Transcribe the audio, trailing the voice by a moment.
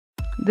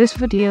This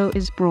video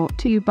is brought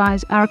to you by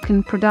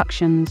Zarrakan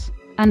Productions,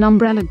 an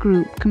umbrella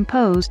group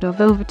composed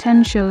of over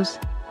 10 shows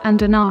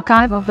and an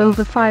archive of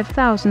over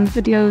 5,000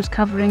 videos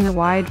covering a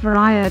wide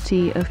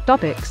variety of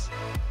topics.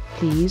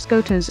 Please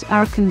go to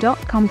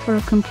zarrakan.com for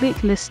a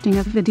complete listing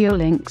of video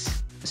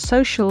links,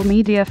 social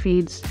media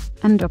feeds,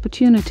 and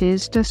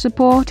opportunities to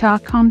support our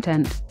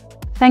content.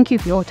 Thank you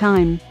for your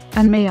time,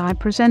 and may I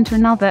present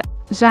another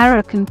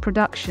Zarrakan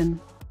production.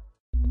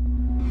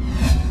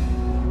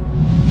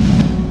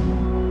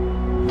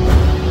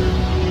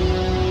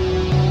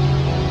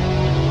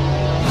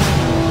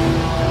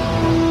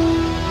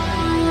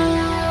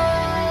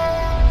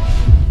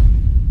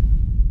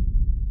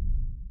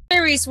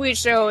 Very sweet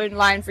show in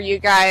line for you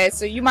guys,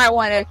 so you might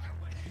want to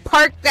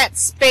park that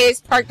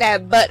space, park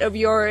that butt of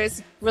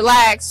yours,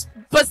 relax,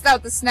 bust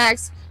out the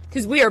snacks,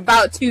 because we are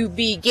about to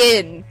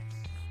begin.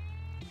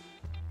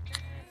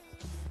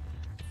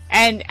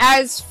 And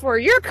as for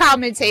your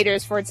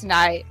commentators for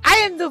tonight, I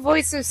am the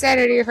voice of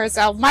sanity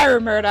herself,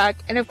 Myra Murdoch,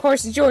 and of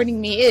course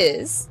joining me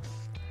is...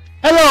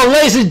 Hello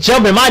ladies and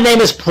gentlemen, my name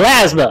is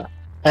Plasma,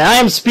 and I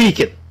am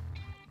speaking.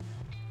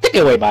 Take it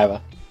away,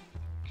 Myra.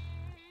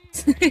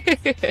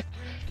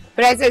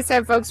 But as I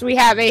said, folks, we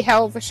have a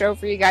hell of a show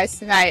for you guys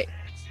tonight.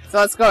 So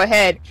let's go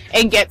ahead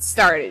and get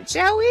started,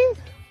 shall we?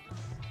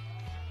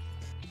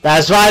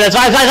 That's right,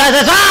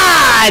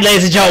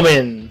 ladies and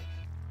gentlemen!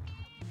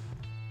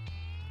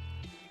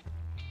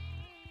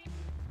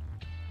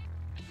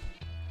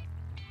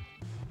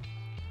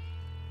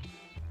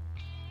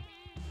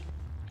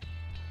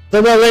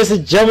 So now, ladies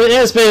and gentlemen,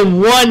 it's been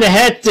one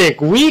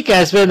hectic week,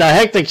 it's been a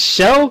hectic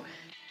show.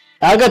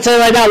 I'm gonna tell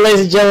you right now,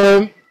 ladies and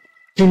gentlemen,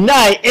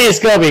 tonight is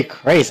gonna be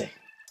crazy.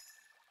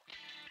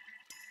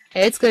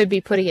 It's gonna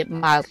be putting it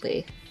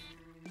mildly.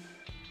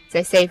 As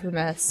I say from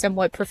a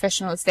somewhat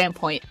professional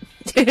standpoint.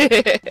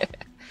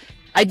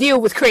 I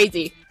deal with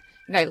crazy,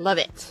 and I love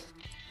it.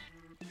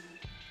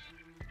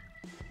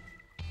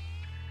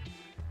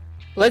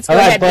 Let's go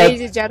ahead,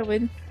 ladies and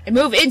gentlemen, and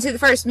move into the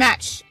first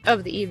match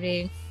of the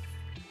evening.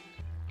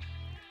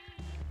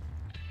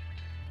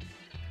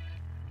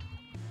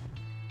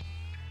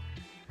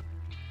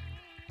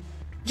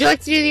 Would you like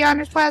to do the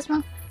honors,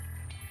 Plasma?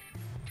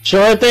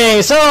 Sure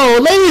thing. So,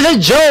 ladies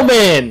and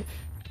gentlemen,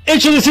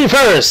 introducing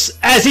first,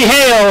 as he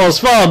hails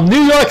from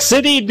New York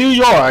City, New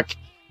York,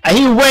 and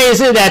he weighs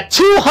in at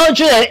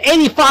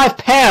 285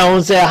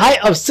 pounds at a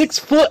height of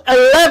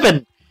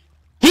 6'11".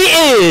 He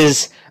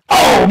is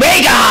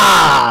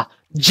Omega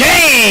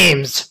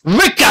James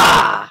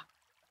Ricker.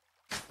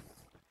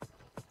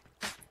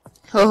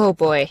 Oh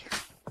boy.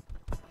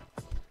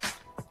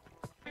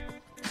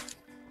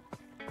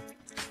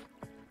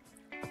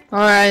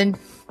 Or,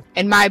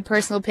 in my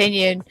personal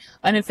opinion,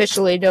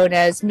 unofficially known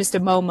as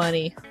Mr. Mo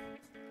Money.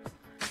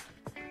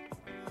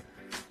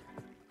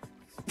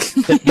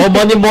 More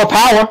money, more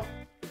power.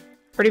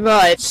 Pretty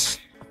much.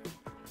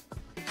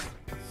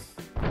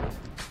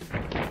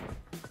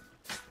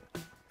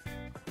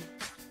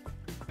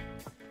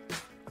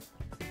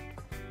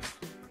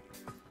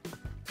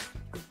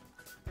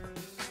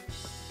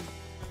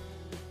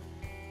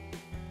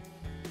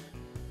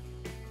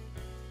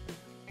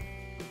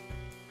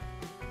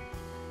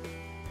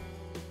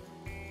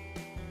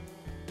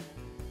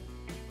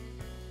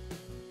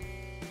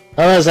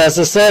 As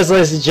it says,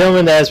 ladies and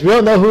gentlemen, as we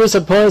don't know who his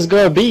opponent is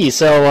going to be,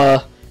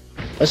 so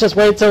let's just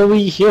wait until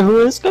we hear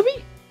who it's going to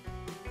be.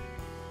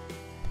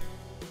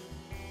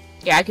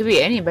 Yeah, it could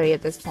be anybody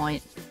at this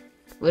point.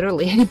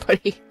 Literally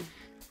anybody.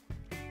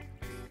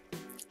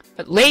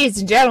 But ladies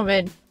and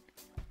gentlemen,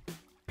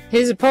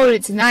 his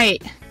opponent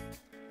tonight...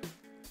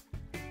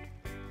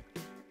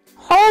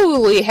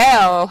 Holy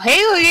hell!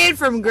 Hailing in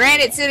from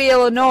Granite City,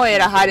 Illinois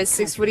at a height of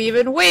 6 foot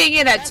even, weighing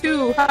in at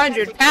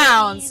 200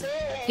 pounds,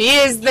 he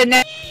is the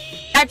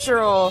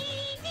natural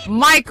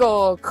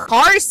Michael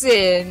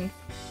Carson.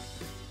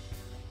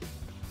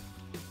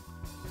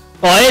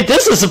 Well, ain't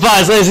this a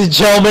surprise, ladies and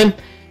gentlemen?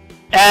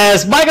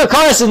 As Michael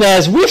Carson,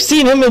 as we've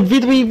seen him in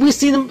WWE, we've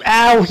seen him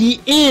how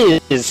he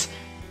is.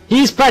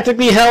 He's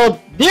practically held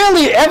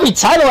nearly every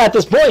title at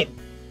this point.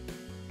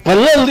 But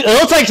it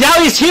looks like now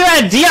he's here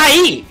at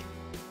DIE.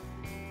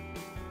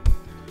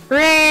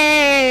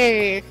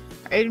 Hooray!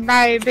 In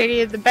my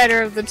opinion, the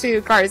better of the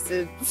two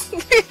Carsons.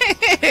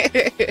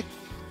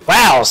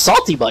 Wow,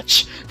 salty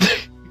much.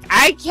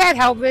 I can't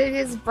help it.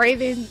 His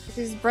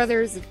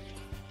brother's a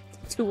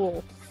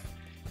tool.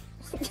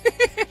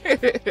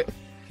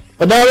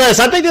 But nonetheless,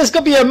 I think this is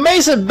going to be an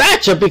amazing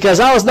matchup because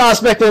I was not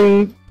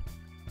expecting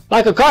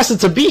Michael Carson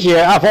to be here,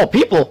 out of all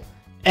people,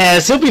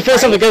 as he'll be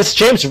facing against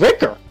James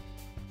Ricker.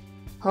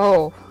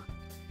 Oh.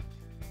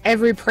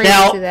 Every praise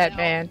to that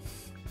man.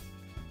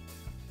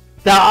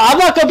 Now, I'm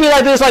not going to be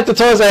like this like the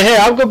toys are here.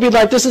 I'm going to be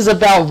like this is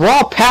about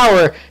raw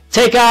power,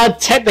 take on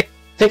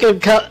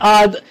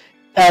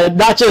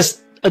not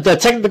just the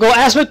technical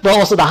aspect, but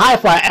also the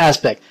high-fly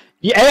aspect.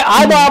 Yeah,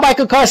 I know how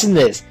Michael Carson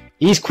is.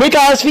 He's quick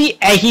on his feet,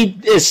 and he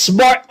is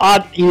smart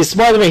on. He's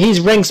smarter than me. He's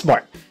ring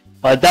smart.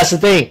 But that's the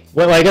thing.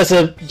 When I guess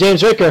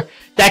James Ricker,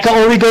 that can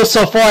only go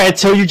so far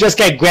until you just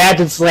get grabbed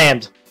and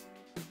slammed.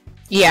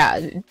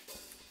 Yeah.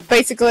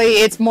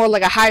 Basically, it's more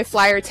like a high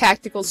flyer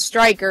tactical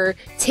striker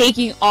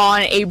taking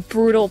on a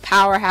brutal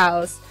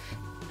powerhouse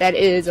that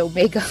is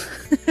Omega.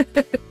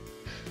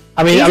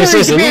 I mean,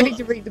 seriously. Demanding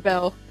to ring the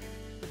bell.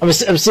 I'm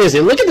seriously.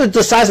 Look at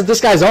the size of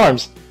this guy's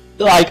arms.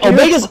 Like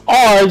Omega's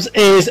arms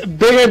is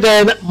bigger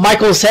than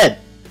Michael's head.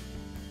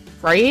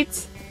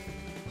 Right?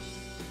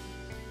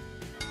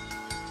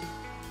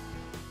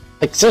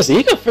 Like seriously,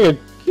 you can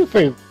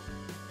freaking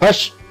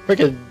crush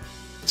freaking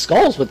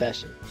skulls with that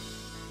shit.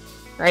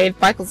 Right?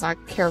 If Michael's not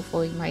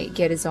careful, he might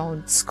get his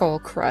own skull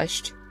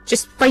crushed.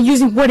 Just by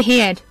using one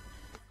hand.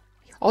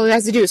 All he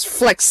has to do is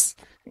flex.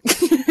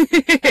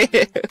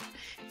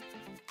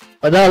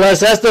 But nonetheless,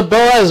 that's the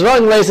bell has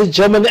rung, ladies and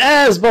gentlemen,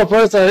 as both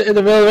players are in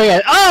the middle of the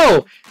ring.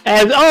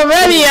 And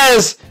already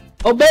as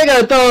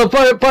Omega throw a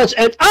punch,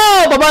 and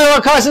but Mario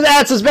Carson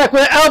answers back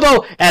with an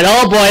elbow, and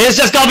oh boy, it's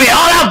just gonna be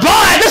all out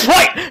brawl at this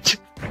point!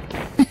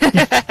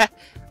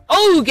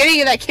 Oh,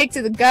 getting that kick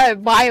to the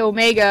gut by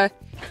Omega.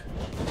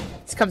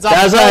 This comes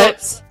off the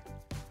ropes.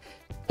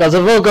 Does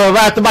a move go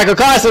right to Michael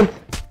Carson?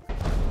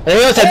 And he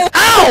goes and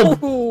ow!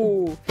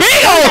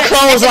 Big old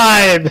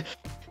clothesline!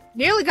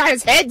 Nearly got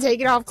his head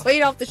taken off,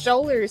 clean off the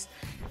shoulders.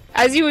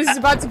 As he was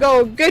about to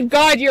go, good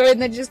God, you're in,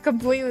 then just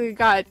completely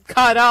got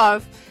cut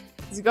off.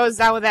 As he goes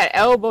down with that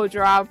elbow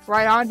drop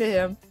right onto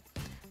him.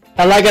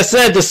 And like I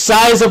said, the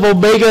size of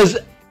Omega's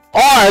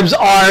arms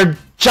are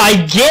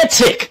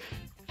gigantic.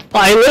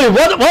 Like, literally,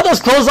 one of those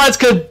clotheslines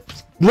could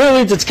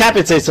literally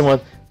decapitate someone.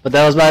 But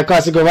that was my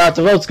Carson going right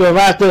to ropes, going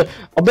right to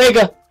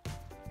Omega.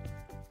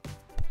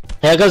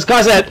 Here goes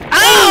Carson.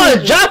 Ow!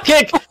 A drop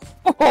kick!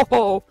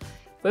 Oh,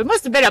 but it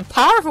must have been a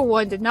powerful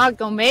one to knock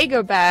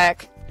Omega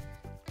back.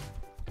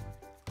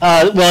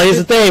 Well, here's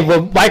the thing.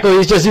 Well, Michael,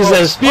 he's just using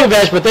a spear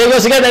bash, but there he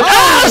goes again. And,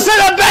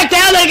 send him back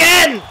down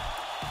again!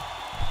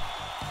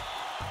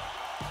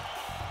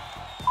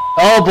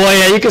 Oh boy,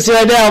 yeah, you can see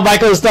right now,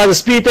 Michael is starting to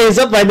speed things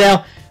up right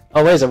now.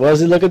 Oh, wait a second, what is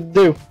he looking to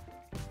do?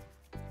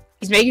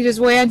 He's making his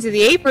way onto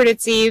the apron,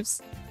 it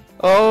seems.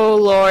 Oh,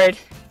 Lord.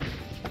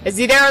 Is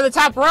he there on the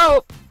top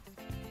rope?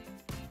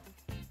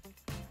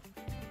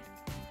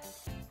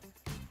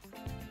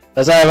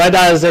 That's right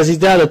now, as he's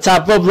down the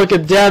top rope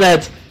looking down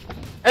at...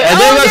 And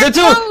then goes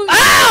into...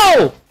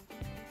 Ow!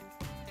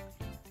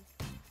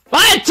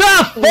 Right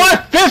to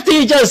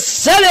 450, just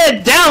sent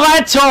it down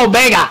right to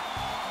Omega.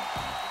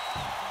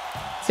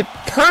 It's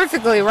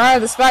perfectly right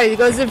on the spot. He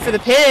goes in for the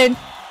pin.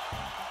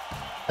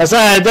 That's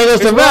right, there goes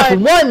the ref.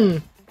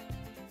 One.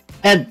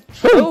 And,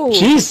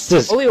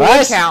 Jesus only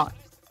Christ. One count.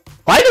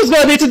 Michael's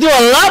going to need to do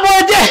a lot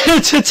more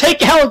damage to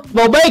take out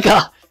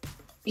Omega.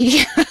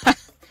 Yeah.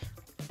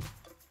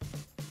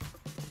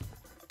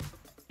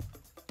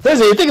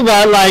 Listen, you think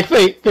about it, like,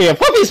 wait, a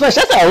 4-piece smash,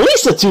 that's at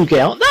least a 2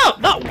 count. No,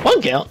 not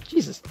 1 count.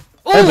 Jesus.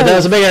 But that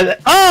was a big...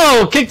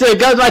 Oh, kick to the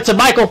gun right to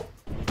Michael.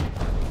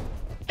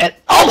 And,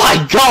 oh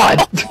my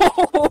God!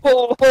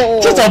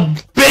 Just a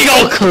big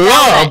old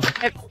club!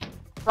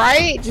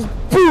 Right? Just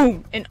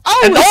boom! And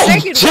the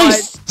second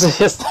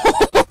Jesus.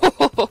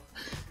 One!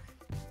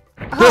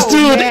 This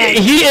dude, man.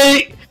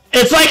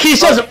 it's like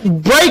he's just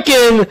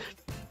breaking,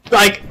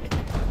 like...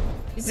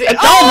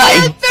 Oh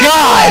my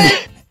God!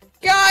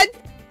 God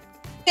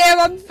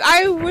damn,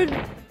 I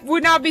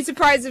would not be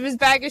surprised if his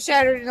back is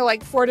shattered into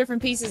like 4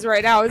 different pieces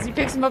right now as he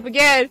picks him up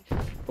again.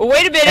 But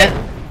wait a minute!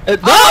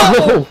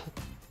 No!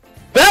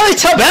 Belly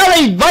to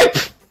belly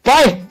right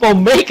by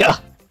Omega!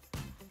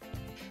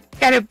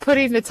 Kind of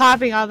putting the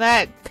topping on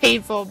that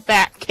painful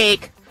back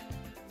cake.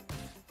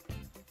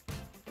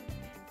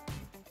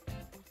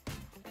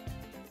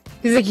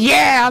 He's like,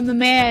 yeah, I'm the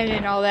man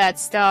and all that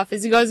stuff.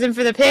 As he goes in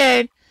for the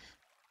pin.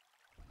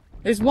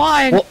 There's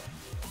one.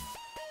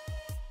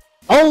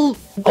 Well,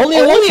 only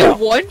a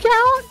 1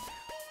 count?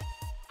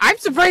 I'm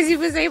surprised he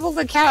was able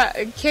to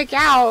kick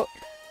out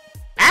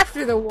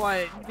after the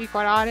 1, to be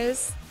quite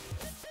honest.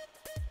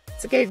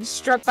 It's like getting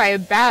struck by a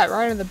bat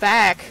right in the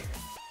back.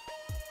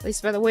 At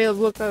least by the way of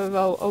look of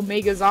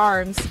Omega's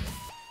arms,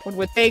 one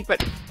would think.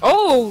 But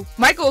oh,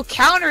 Michael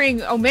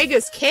countering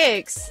Omega's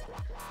kicks.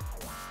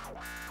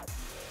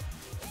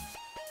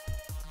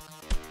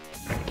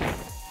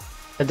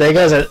 And there he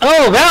goes. And,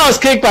 that was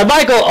kicked by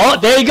Michael. Oh,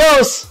 there he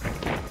goes.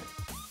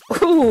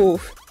 Ooh,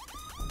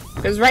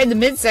 goes right in the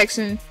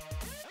midsection.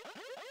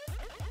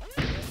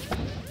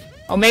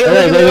 Omega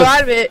looking a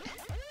lot of it.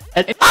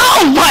 And,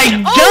 oh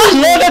my God,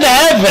 Lord of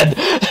heaven!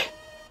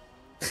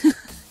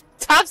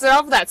 Tops it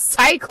off with that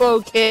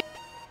cyclo kick,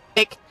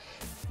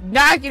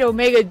 knocking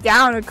Omega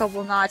down a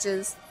couple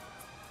notches.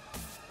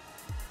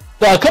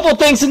 There are a couple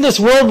things in this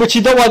world which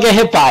you don't want to get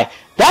hit by.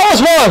 That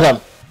was one of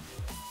them.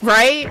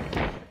 Right?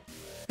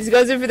 He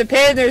goes in for the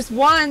pin. There's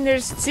 1,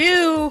 there's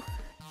 2.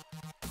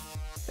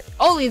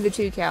 Only the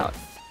 2 count.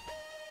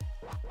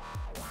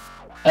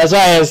 That's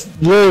right, it's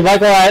literally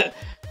Michael.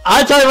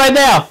 I'll tell you right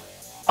now,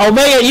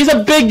 Omega, he's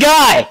a big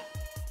guy.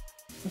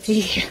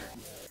 Yeah.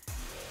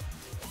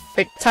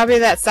 But top of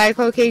that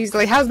cyclo kick, he's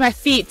like, how's my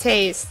feet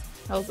taste?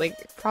 I was like,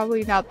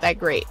 probably not that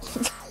great.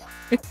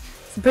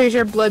 I'm pretty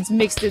sure blood's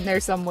mixed in there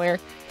somewhere.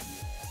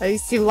 At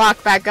least he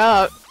locked back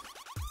up.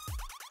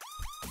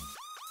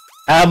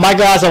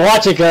 Michael has to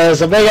watch it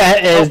because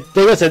Omega is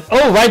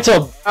right to a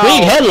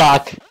big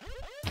headlock.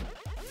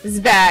 This is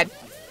bad.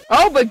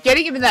 Oh, but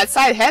getting him in that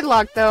side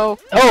headlock though.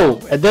 Oh,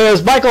 and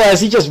there's Michael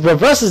as he just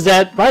reverses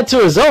that right to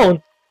his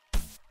own.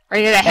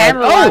 Right in the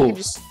hammer lock and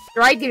just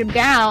striking him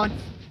down.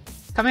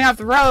 Coming off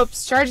the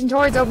ropes, charging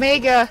towards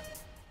Omega.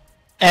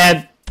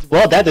 And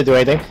well, that didn't do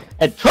anything.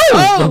 And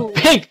oh,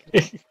 big.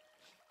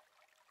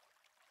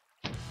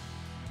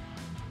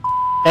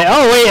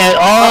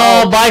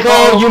 And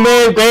Michael, you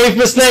made a grave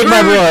mistake,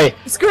 my boy.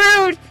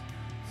 Screwed.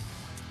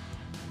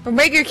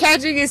 Omega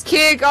catching his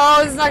kick.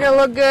 Oh, it's not gonna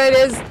look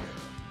good.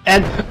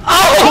 And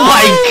oh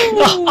my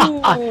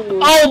god!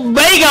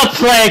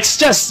 Omegaplex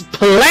just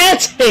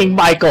planting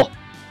Michael.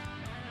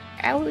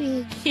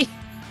 Owie.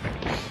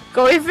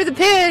 Going for the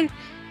pin.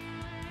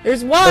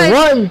 There's one.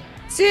 One.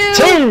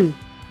 Two.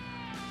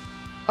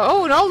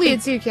 Oh, and only a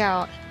 2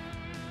 count.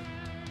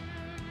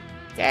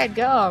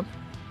 Dadgum.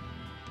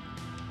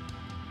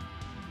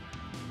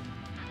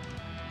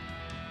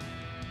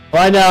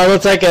 Right now, it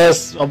looks like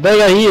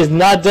Omega, he is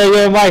not dead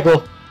yet,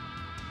 Michael.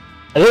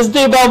 And this is the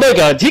thing about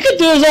Omega, he can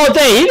do his own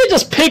thing. He can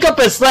just pick up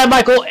and slam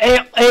Michael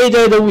any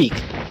day of the week.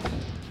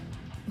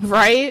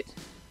 Right?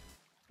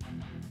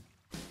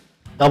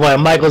 Oh boy,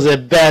 Michael's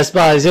in bad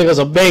spot. Here goes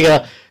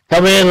Omega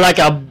coming in like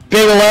a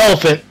big old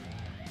elephant.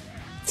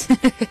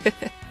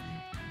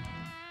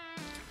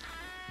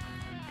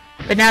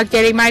 But now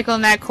getting Michael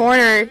in that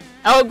corner.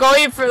 Oh,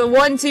 going for the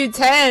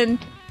 1-2-10.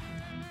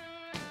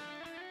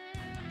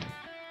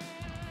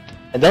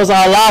 And those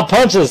are a lot of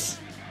punches.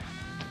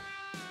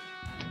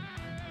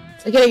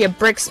 It's like getting a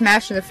brick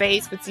smashed in the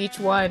face with each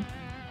one.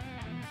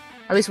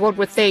 At least one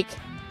would think.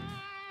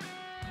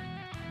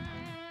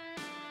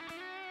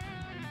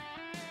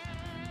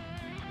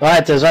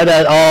 Right, there's right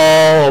there.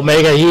 Oh,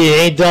 Omega, he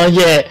ain't done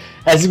yet.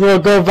 As he's gonna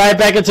go right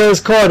back into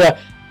his corner.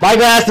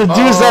 Michael has to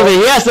do something.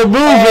 He has to move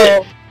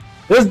it.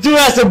 This dude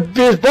has to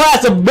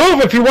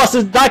move if he wants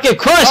to not get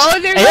crushed. Oh,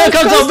 and here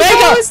comes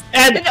Omega.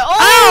 And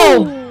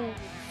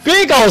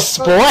big old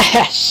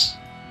splash!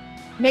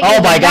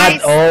 Oh my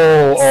god!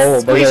 Oh,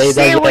 Omega,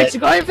 sandwich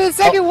going for the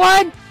second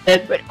one.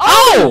 And,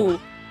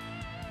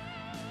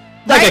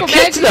 like a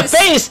kick to the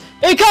face.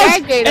 It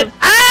comes. And,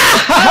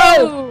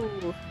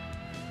 ow!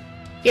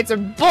 Gets a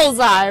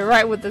bullseye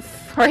right in the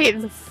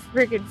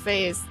freaking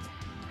face.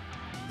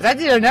 But that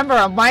did a number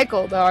on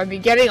Michael, though. I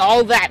mean, getting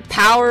all that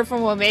power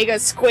from Omega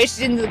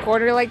squished into the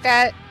corner like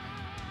that.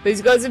 But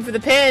he goes in for the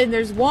pin.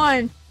 There's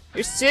one.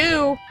 There's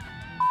two.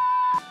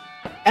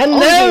 And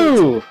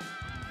no!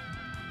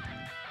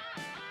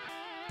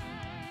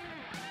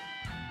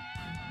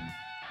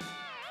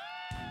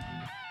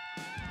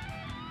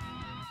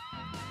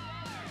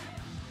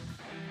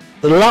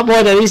 There's a lot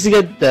more that needs to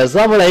get. There's a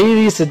lot more that he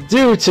needs to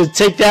do to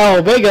take down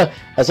Omega.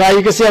 That's why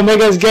you can see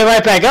Omega is getting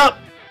right back up.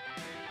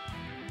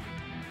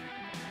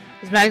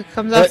 His Michael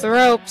comes off the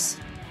ropes.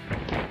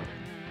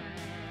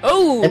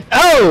 Oh!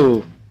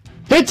 And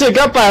hit took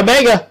up by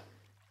Omega.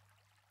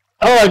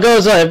 Oh, it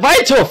goes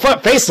right to a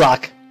front face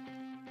lock.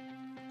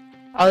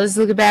 Oh, this is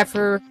looking bad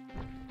for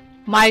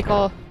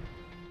Michael.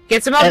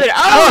 Gets him up and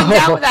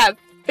down with that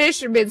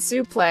fisherman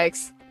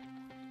suplex.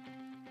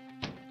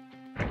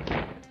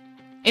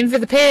 In for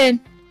the pin.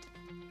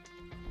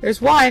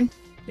 There's one.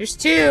 There's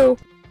two.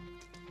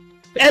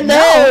 And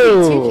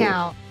no! 2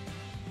 count.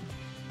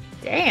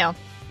 Damn.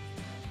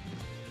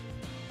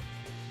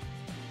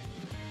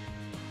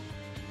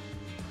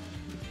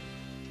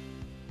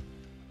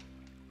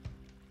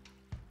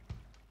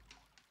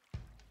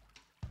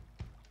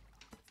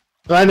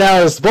 Right now,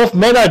 as both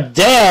men are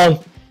down.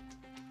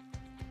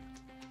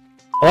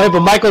 Alright,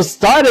 but Michael's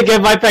starting to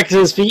get right back to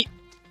his feet.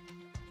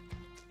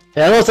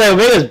 Yeah, I don't say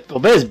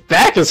Omega's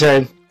back is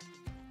hurting.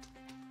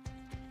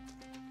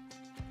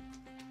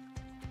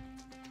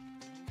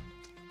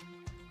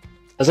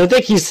 As I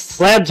think he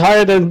slammed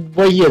harder than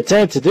what he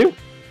attempted to do.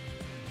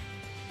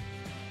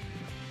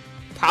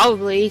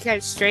 Probably. He kind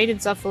of strained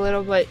himself a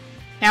little, but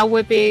now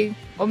whipping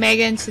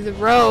Omega into the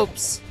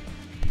ropes.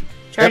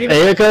 Yep, and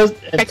here goes.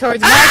 Back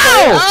towards Michael.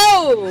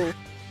 Oh!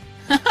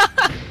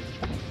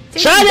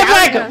 Trying to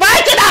break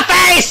right to the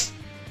face!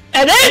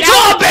 And into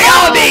a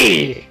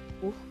baby!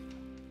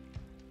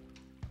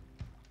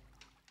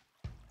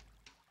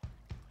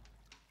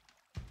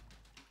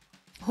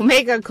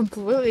 Omega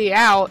completely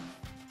out.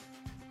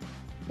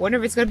 Wonder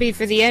if it's gonna be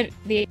for the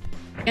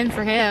end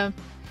for him.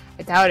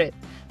 I doubt it.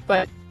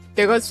 But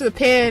there goes for the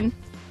pin.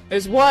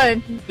 There's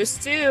one. There's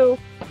two.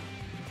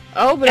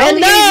 Oh, but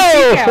only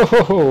getting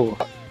 2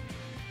 count.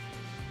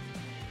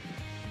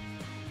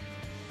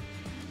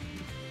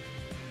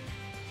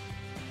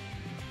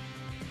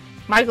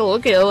 Michael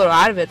looking a little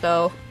out of it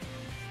though.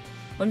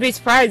 Wouldn't be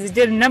surprised he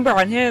did a number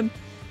on him.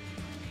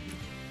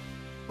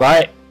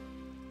 Right.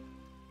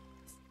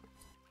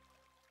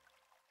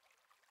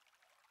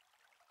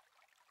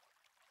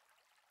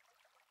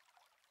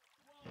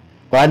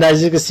 Right now,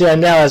 as you can see right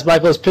now, as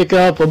Michael's picking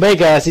up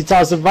Omega as he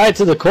tosses him right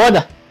to the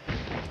corner.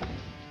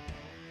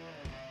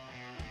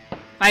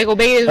 Michael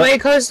making his way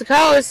coast to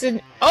coast and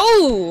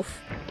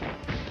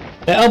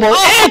and The elbow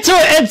into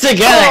it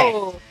together.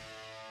 Oh.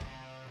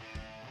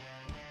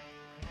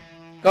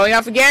 Going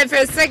off again for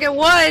a second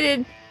one,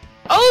 and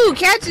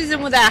catches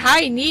him with that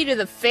high knee to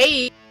the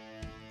face.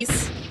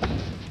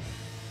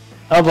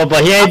 Oh,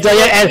 but he ain't done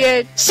yet.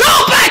 And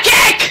super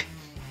kick.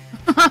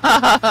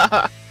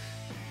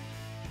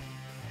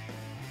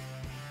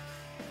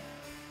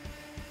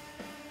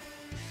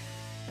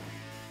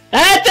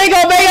 I think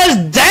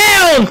Omega's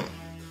down.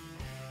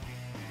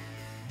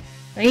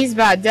 He's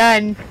about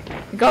done.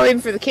 Going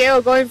for the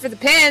kill, going for the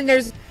pin.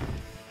 There's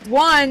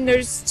one,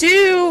 there's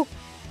two,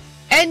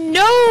 and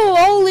no,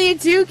 only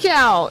 2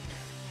 count.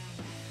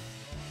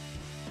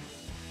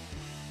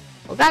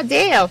 Well,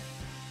 goddamn.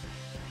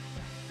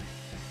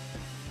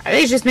 I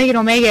think it's just making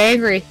Omega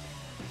angry.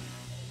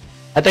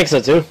 I think so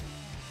too.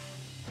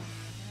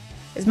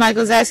 As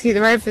Michael's asking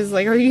the ref, is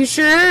like, "Are you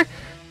sure?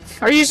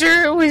 Are you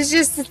sure it was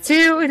just a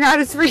 2 and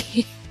not a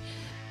 3?"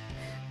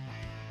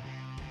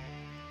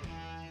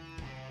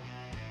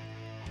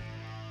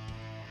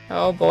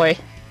 Oh boy.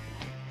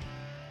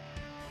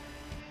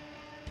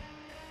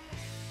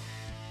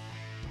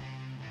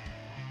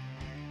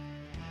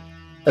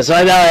 That's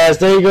right now, as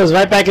there he goes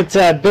right back into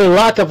that big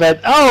lockup, and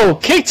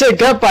kick to the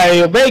gut by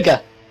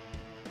Omega.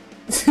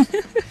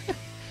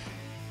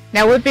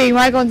 Now whipping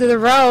Michael into the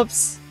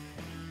ropes.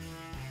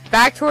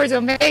 Back towards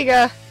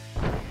Omega.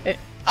 And,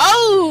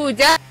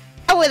 down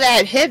with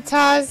that hip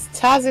toss,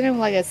 tossing him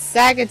like a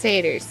sack of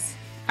taters.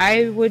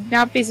 I would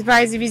not be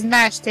surprised if he's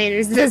mashed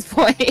taters at this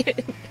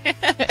point.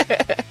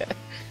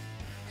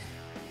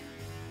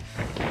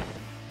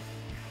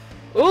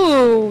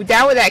 Ooh,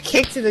 down with that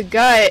kick to the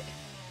gut.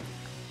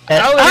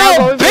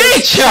 And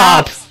big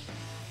chop!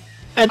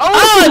 And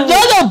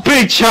another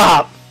big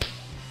chop!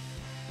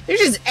 They're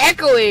just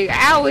echoing.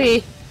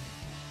 Owie.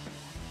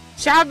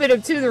 Chopping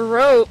him to the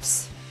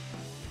ropes.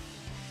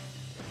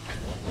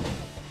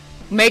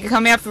 Omega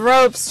coming off the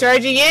ropes,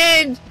 charging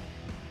in.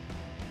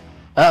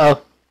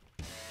 Uh-oh.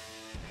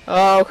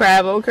 Oh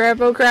crap, oh crap,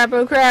 oh crap,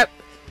 oh crap.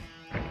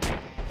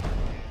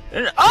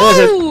 And,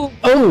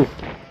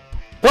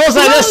 Those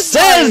are the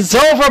sins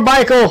over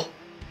Michael!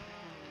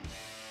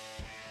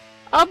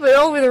 Up and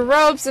over the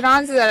ropes and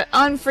onto that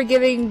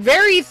unforgiving,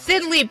 very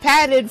thinly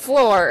padded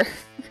floor.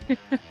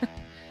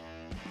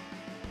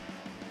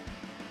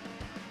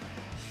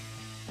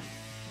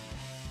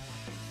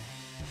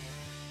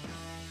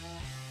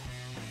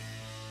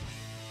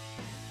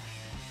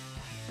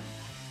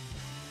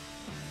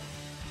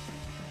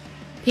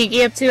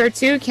 Pinky up to her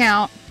 2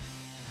 count.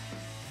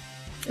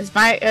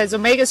 As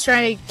Omega's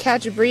trying to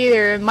catch a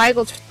breather and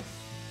Michael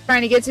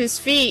trying to get to his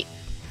feet.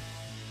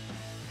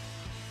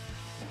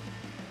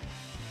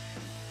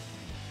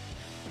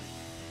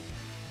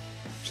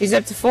 She's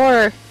up to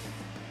 4.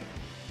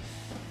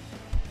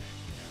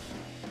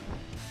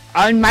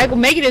 And Michael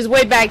making his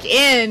way back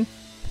in.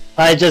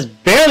 I just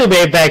barely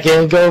made it back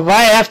in, go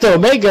right after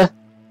Omega.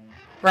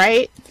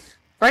 Right?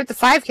 Right at the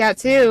 5 count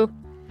too.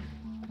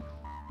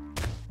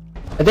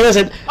 I think I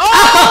said, oh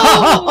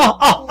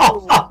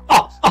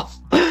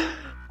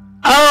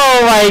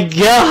my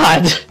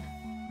god!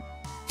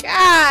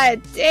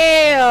 God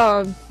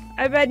damn!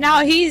 I bet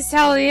now he's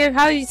telling him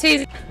how does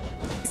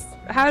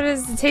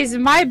the taste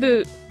of my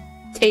boot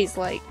taste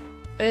like?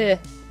 Ugh.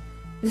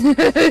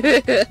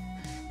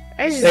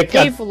 That's just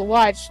painful to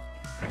watch.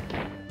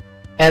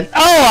 And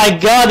oh my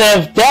god,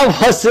 if that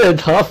wasn't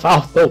enough,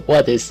 I don't know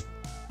what is.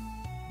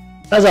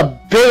 That's a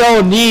big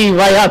old knee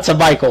right out to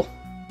Michael.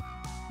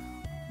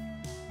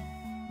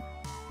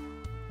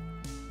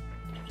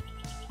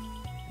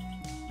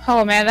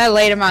 Oh man, that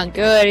laid him on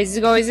good.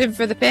 He's always in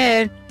for the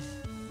pin.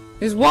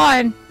 There's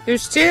 1.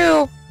 There's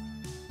 2.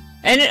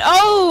 And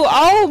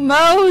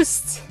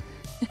almost!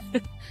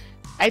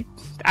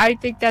 I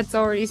think that's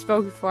already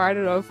spoken for. I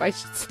don't know if I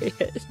should say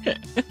it.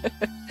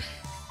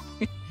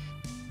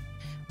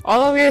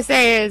 All I'm gonna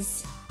say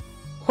is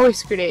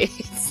horse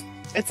grenades.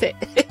 That's it.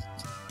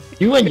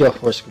 You and your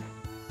horse grenade.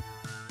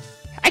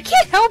 I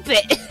can't help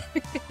it!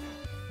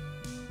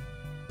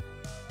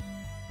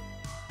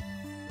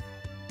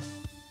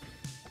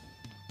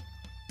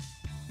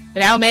 And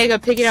now Omega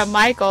picking up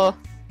Michael.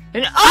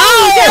 And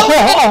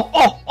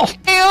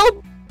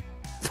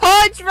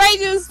punch right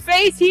to his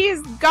face! He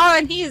is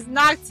gone! He is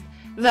knocked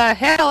the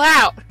hell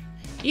out!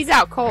 He's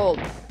out cold.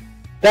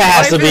 That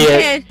has to be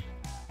it.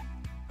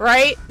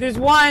 Right? There's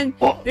 1,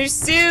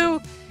 there's 2,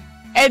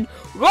 and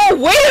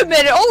wait a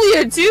minute! Only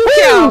a 2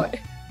 count!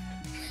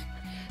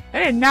 I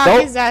didn't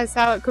knock his ass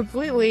out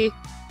completely.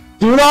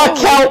 Do not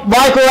count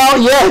Michael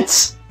out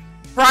yet!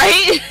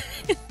 Right?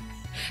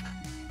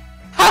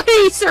 How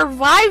did he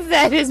survive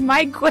that is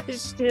my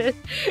question.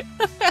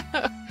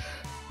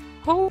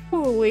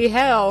 Holy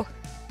hell.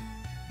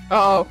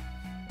 Uh-oh.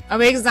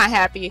 Omega's not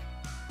happy.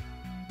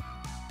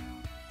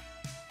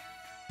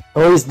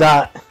 Oh, he's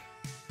not.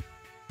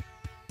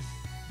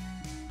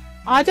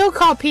 Aw, don't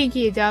call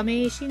Pinky a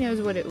dummy. She knows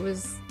what it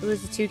was. It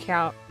was a 2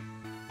 count.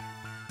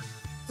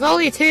 It was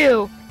only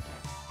 2.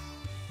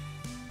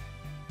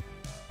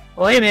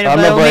 Wait a minute, I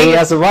remember he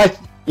has to watch.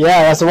 Yeah,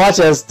 he has to watch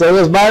us. There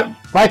was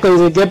Michael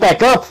to get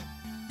back up.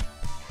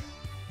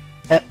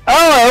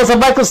 Oh, it was a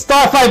Michael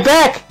Star fight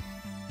back!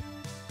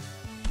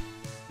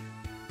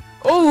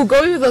 Oh,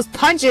 going with those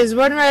punches,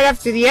 one right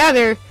after the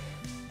other.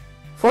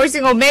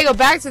 Forcing Omega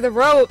back to the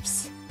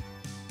ropes.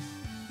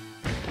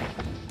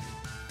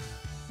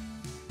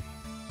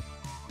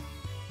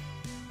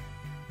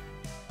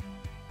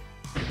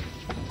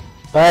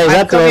 Alright, he's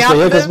after us, but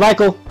here comes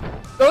Michael.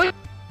 Going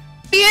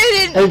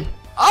in and...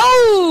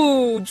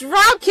 Oh!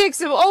 Drop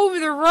kicks him over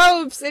the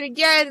ropes, and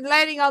again,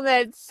 landing on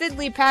that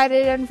thinly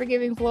padded,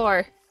 unforgiving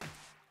floor.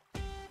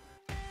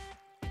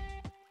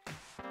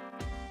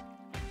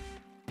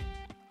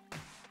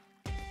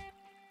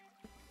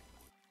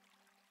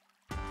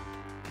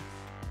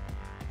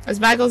 As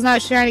Michael's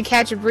not trying to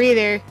catch a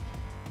breather,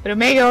 but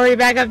Omega already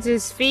back up to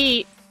his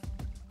feet,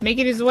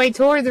 making his way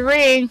toward the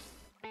ring.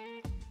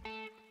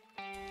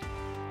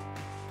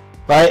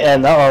 Right,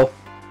 and uh-oh.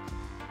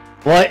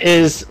 What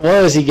is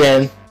he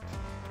getting?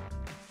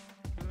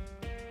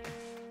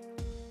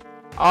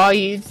 Oh,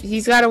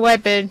 he's got a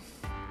weapon.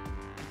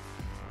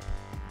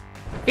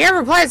 If he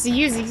ever plans to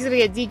use it, he's gonna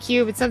get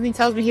DQ, but something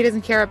tells me he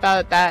doesn't care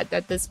about that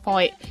at this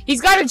point.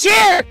 He's got a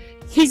chair!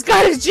 He's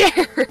got a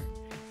chair!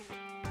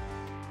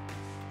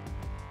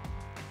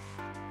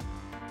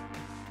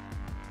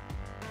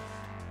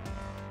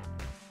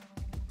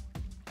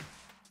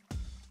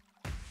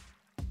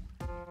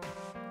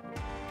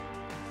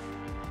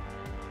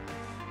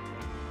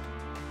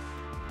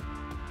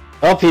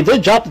 Oh, he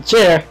did drop the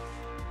chair.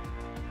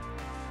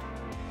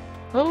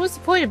 What was the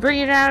point of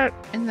bringing it out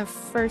in the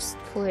first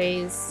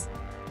place?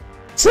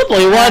 Simple,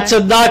 he wanted to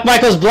knock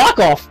Michael's block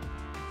off.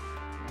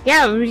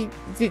 Yeah,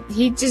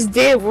 he just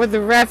did when the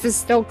ref is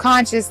still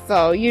conscious,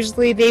 though.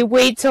 Usually they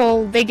wait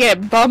till they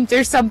get bumped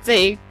or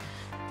something.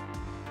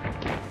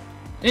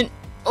 And,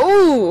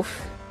 ooh!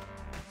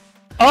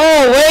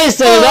 Oh, wait a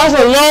second, that was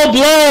a low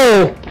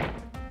blow!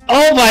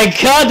 Oh my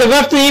god, the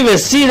ref didn't even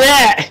see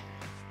that!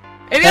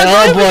 And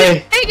oh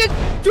boy! Make a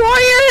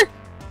destroyer!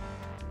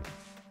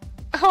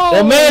 Oh.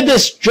 The man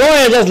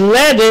destroyer just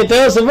landed.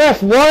 There was a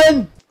ref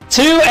 1,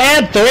 2,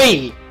 and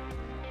 3.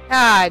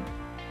 God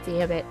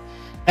damn it!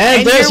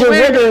 And there's your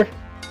winner.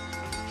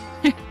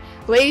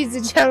 Ladies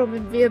and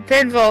gentlemen, via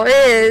pinfall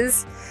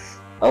is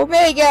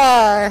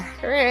Omega.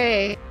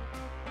 Hooray!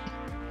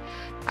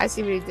 I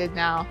see what he did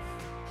now.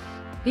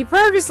 He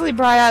purposely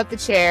brought out the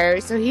chair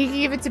so he could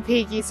give it to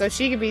Pinky so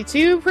she could be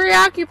too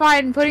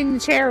preoccupied in putting the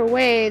chair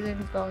away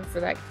than going for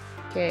that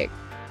kick.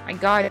 My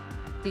god,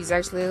 he's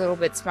actually a little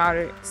bit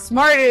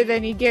smarter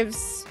than he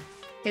gives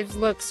his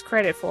looks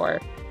credit for.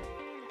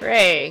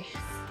 Hooray.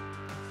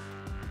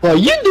 Well,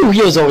 you knew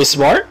he was always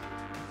smart.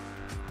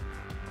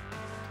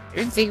 I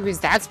didn't think he was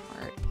that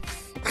smart.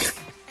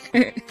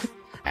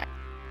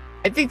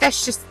 I think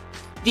that's just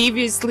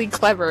deviously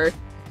clever.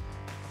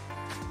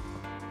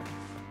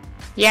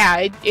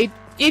 Yeah,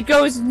 it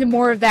goes into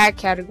more of that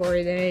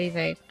category than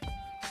anything.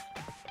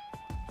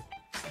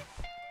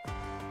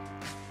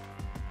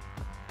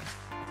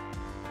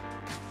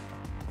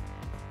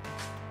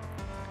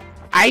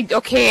 I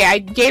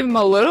gave him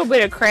a little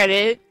bit of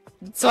credit,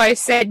 so I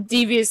said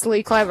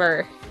deviously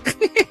clever.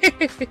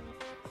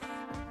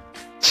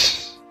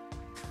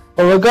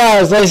 Well,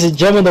 regardless, ladies and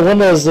gentlemen, the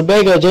winner is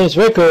Omega James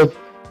Rickard,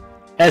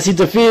 as he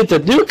defeated the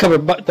newcomer,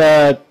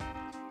 the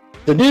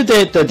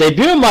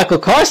debut Michael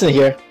Carson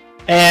here.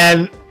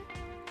 And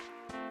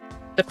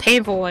the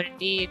painful one,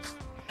 indeed.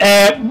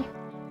 And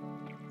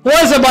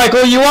what is it,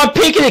 Michael? You want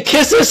Pinky to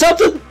kiss or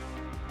something?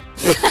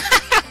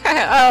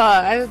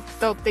 I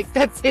don't think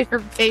that's in her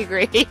pay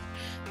grade.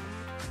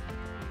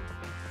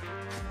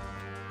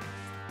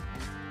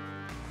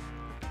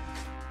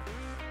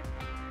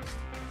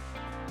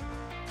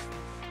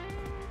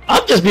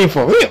 I'm just being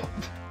for real.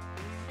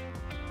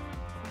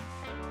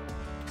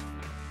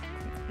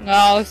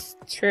 No, it's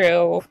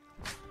true.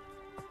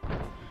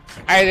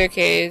 Either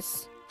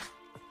case.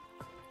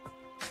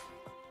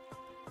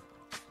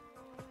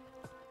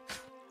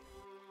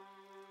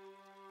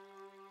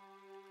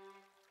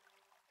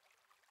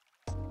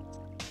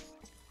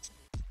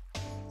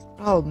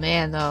 Oh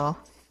man, though.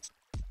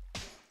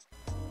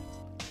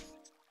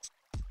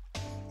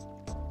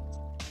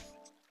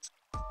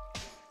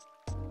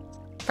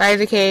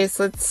 Either case,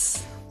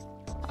 let's...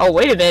 Oh,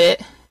 wait a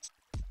minute.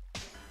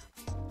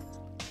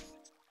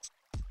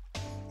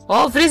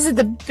 Well, if it isn't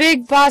the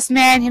big boss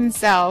man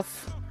himself.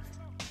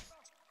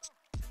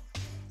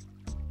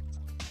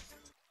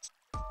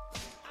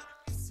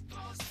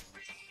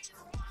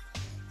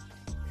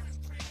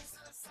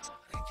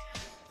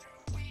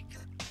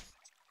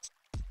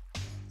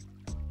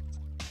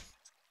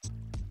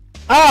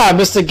 Ah,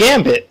 Mr.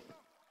 Gambit.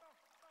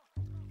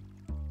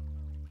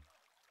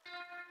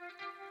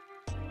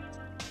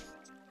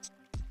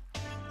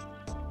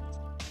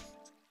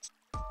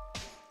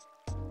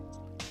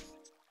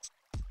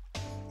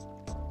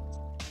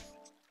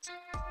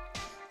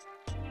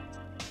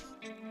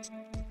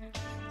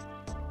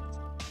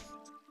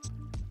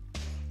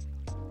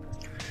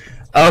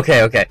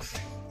 Okay.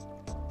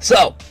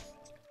 So,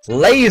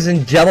 ladies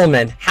and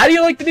gentlemen, how do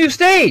you like the new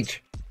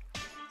stage?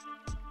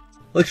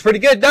 Looks pretty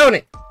good, don't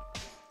it?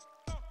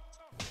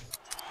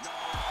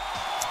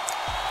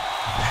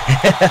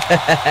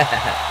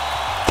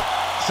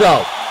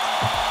 So,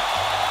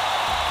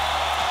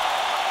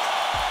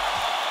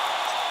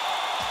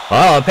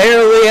 well,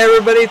 apparently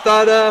everybody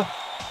thought,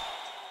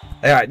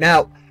 alright,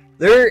 now,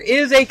 there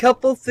is a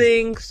couple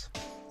things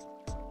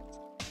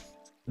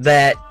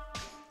that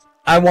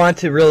I want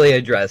to really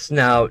address.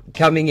 Now,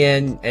 coming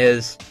in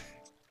is,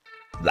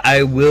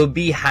 I will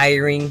be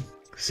hiring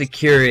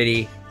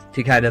security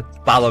to kind of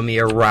follow me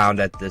around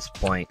at this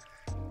point.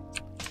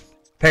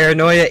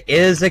 Paranoia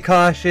is a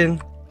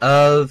caution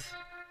of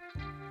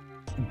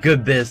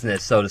good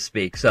business, so to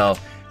speak. So,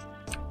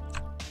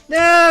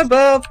 yeah,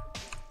 but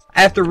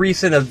after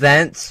recent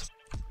events,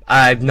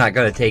 I'm not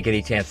going to take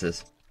any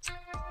chances.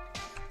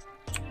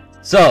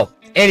 So,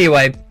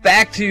 anyway,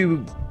 back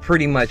to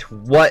pretty much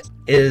what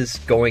is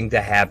going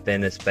to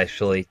happen,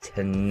 especially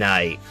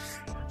tonight,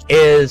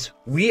 is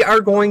we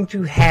are going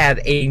to have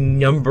a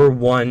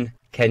 #1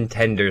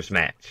 contenders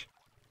match.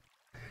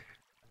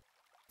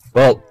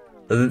 Well,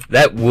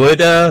 that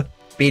would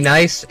be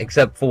nice,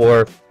 except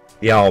for,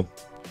 you know,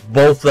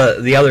 both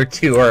the other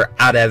two are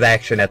out of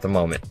action at the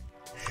moment.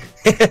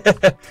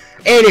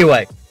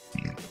 Anyway,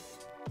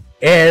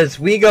 as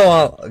we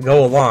go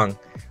along,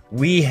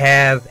 we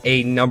have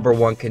a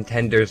 #1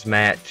 contenders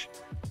match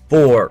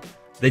for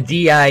the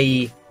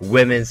DIE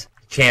Women's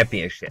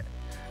Championship,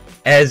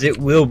 as it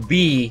will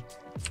be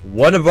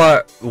one of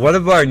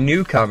our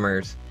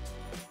newcomers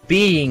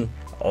being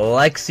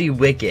Lexi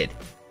Wicked.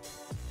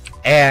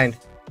 And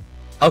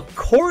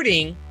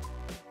according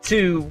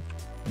to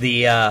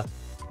the at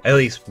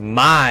least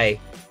my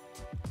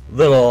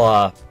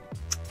little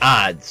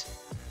odds,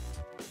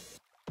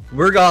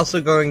 we're also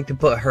going to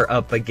put her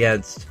up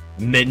against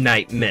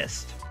Midnight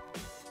Mist.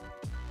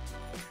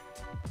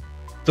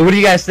 So what do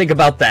you guys think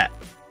about that?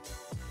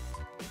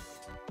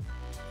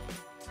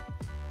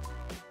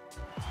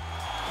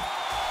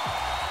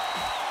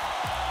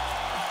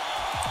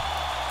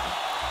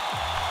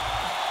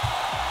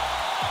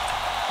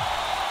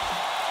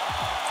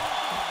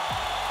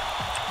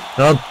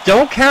 Well,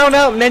 don't count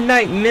out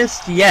Midnight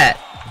Mist yet,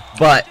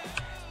 but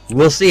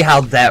we'll see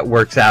how that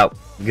works out,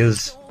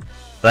 because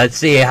let's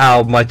see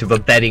how much of a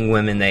betting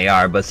women they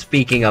are. But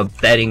speaking of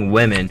betting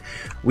women,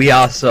 we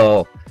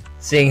also,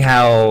 seeing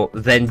how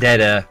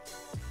Vendetta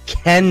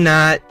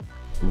cannot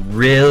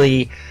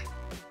really,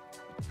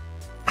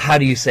 how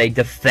do you say,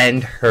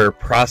 defend her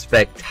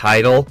prospect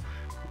title,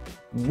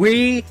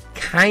 we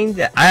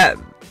I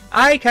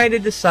kind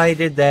of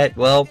decided that,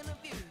 well,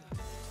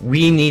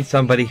 we need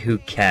somebody who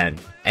can.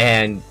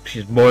 And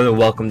she's more than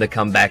welcome to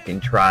come back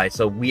and try.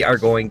 So we are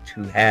going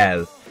to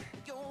have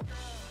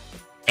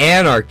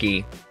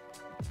Anarchy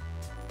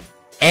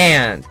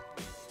and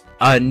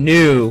a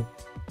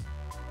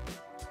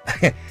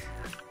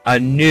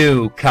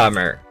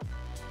newcomer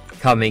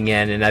coming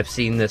in, and I've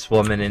seen this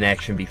woman in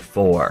action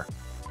before.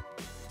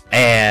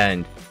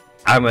 And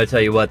I'm going to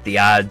tell you what, the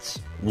odds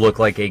look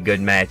like a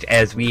good match,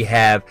 as we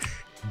have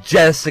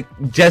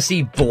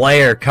Jessie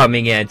Blair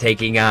coming in,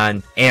 taking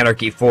on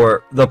Anarchy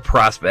for the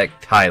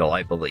prospect title,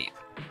 I believe.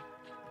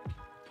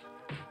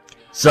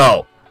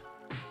 So,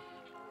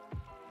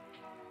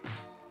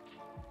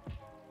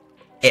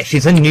 yeah,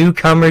 she's a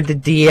newcomer to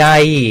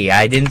DIE.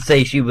 I didn't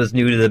say she was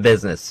new to the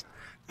business.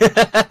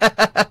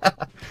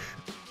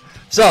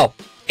 So,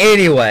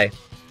 anyway,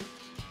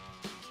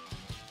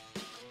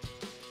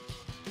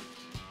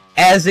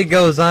 as it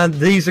goes on,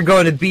 these are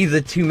going to be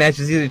the two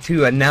matches, these are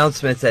two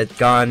announcements that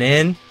gone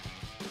in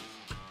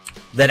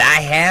that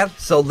I have.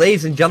 So,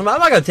 ladies and gentlemen, I'm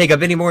not going to take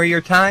up any more of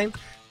your time.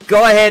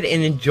 Go ahead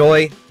and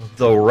enjoy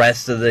the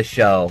rest of the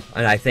show,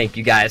 and I thank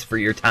you guys for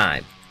your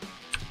time.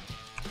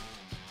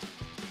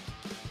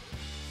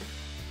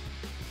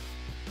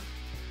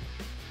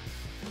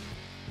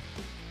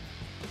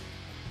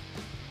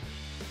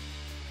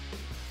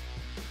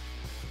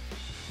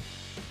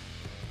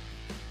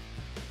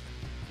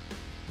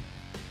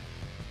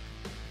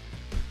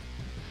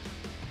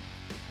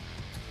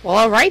 Well,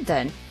 alright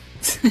then.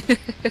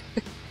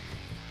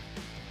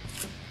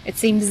 It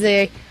seems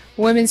the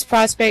Women's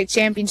Prospect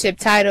Championship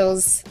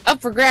title's up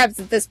for grabs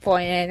at this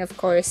point, and of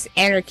course,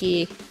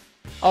 Anarchy,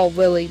 all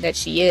willing that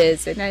she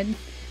is, and then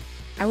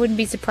I wouldn't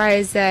be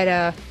surprised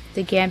that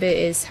the Gambit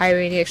is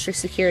hiring extra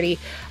security.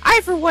 I,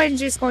 for one,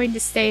 just going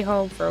to stay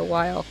home for a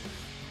while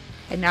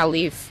and not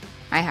leave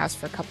my house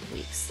for a couple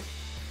weeks.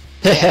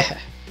 But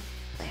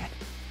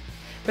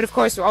of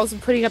course, we're also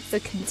putting up the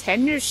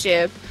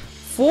contendership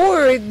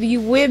for the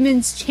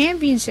Women's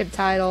Championship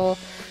title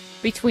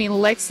between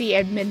Lexi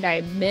and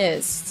Midnight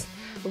Mist.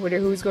 I wonder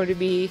who's going to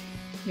be,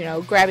 you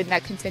know, grabbing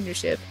that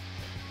contendership.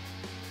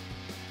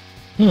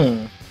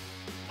 I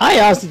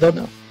honestly don't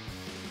know.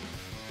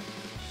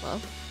 Well,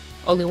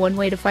 only one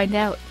way to find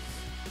out.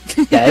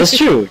 That is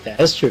true. That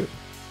is true.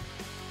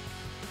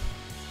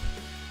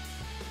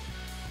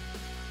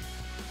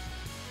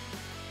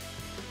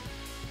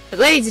 But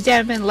ladies and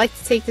gentlemen, I'd like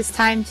to take this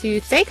time to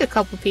thank a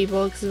couple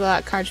people, because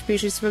without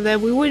contributions from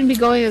them, we wouldn't be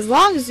going as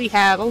long as we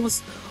have,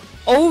 almost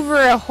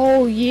over a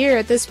whole year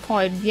at this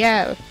point.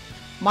 Yeah,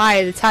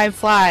 the time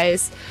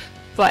flies.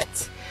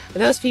 But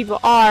Those people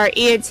are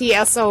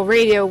ENTSL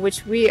Radio,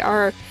 which we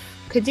are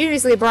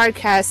continuously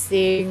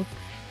broadcasting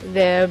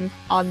them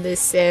on this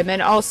sim,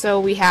 and also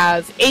we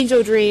have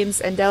Angel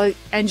Dreams,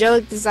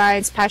 Angelic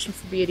Designs, Passion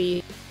for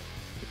Beauty,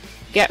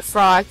 Get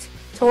Frocked,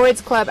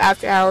 Torrid's Club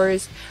After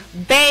Hours,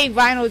 Bang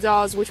Vinyl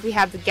Dolls, which we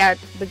have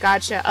the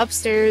Gotcha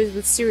upstairs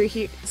with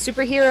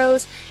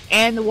superheroes,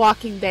 and the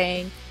Walking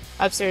Bang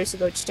upstairs, so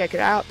go check it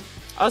out.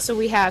 Also,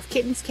 we have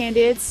Kittens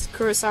Candidates,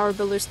 Kurosawa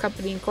Builders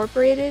Company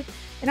Incorporated,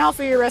 and all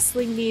for your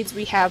wrestling needs,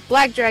 we have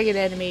Black Dragon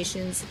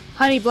Animations,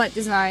 Honey Blunt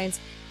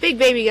Designs, Big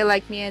Baby Get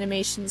Like Me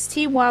Animations,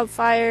 Team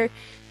Wildfire,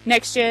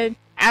 Next Gen,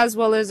 as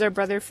well as our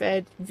brother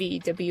Fed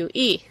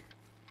VWE.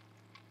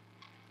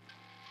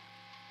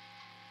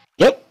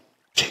 Yep.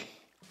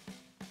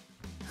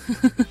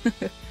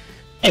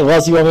 Hey, what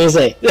else do you want me to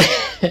say?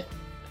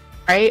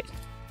 Right?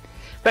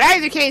 But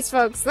either case,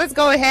 folks, let's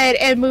go ahead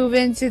and move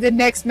into the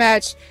next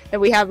match that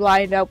we have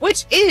lined up,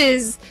 which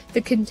is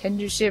the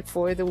contendership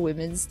for the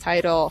women's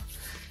title.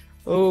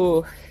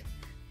 Ooh.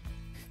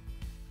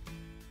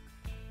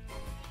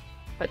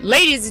 But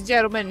ladies and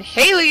gentlemen,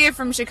 hailing in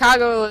from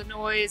Chicago,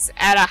 Illinois,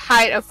 at a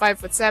height of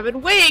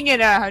 5'7", weighing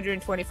in at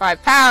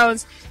 125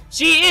 pounds,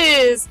 she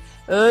is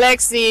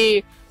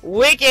Lexi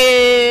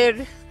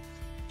Wicked.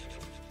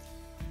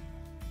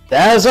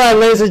 That's right,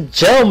 ladies and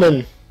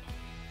gentlemen.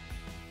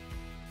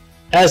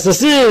 As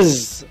this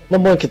is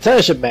 #1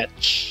 contendership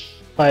match,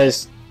 I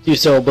do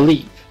so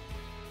believe.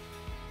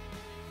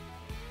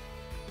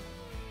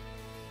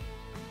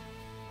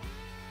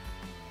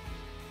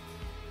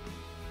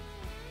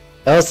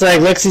 It looks like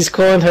Lexi's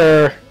calling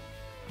her...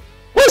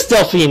 What's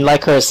Delphine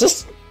like her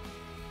assistant?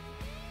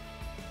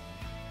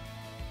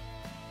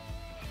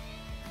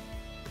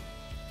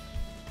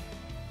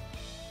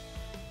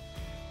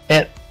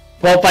 And,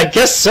 well, I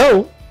guess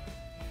so.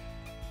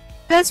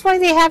 That's why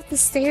they have the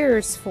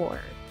stairs for.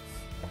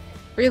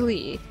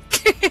 Really.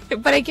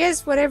 But I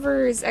guess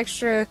whatever is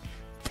extra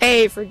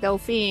pay for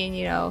Delphine,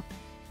 you know,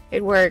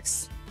 it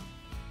works.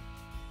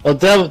 Well,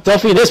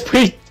 Delphine is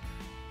pretty...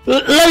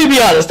 Let me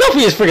be honest,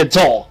 Delphine is freaking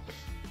tall.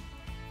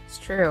 It's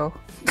true.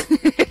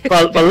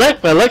 but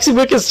Lexi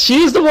Wicked,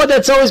 she's the one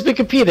that's always been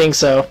competing,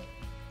 so...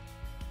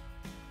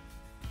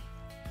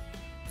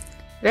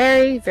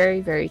 Very,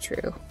 very, very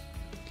true.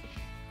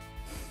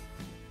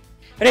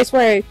 But I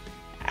swear,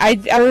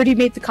 I already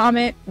made the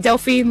comment.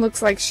 Delphine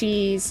looks like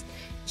she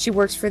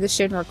works for the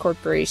Shinra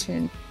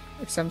Corporation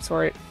or some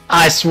sort.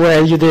 I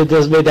swear you did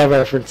just made that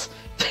reference.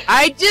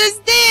 I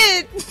just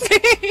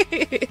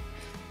did!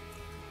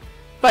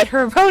 But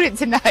her opponent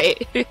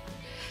tonight,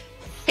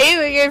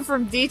 hailing in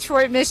from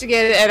Detroit,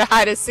 Michigan at a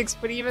height of 6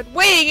 foot even,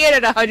 weighing in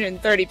at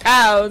 130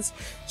 pounds,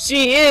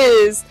 she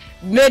is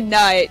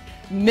Midnight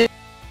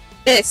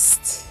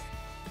Mist.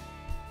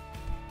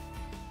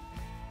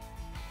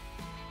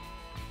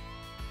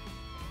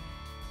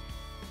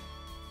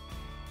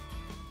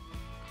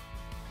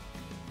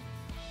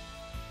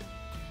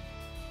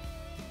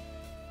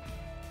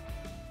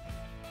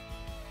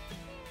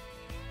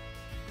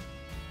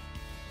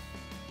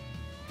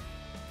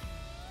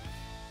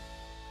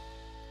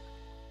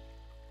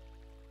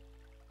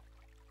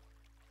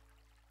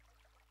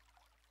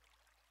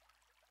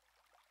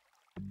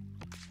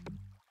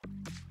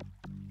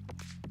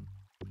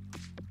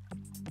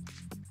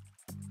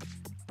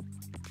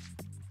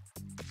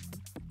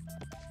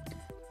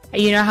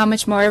 You know how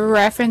much more of a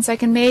reference I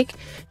can make?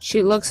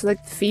 She looks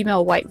like the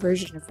female white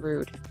version of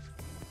Rude.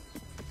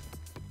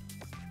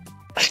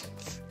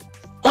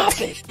 Stop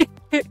it!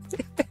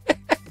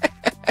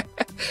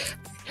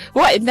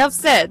 What? Enough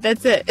said.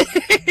 That's it.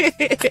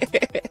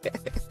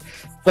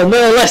 But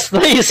nonetheless,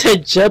 ladies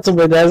and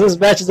gentlemen, as this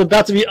match is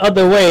about to be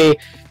underway,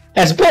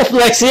 as both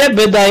Lexi and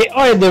Midnight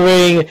are in the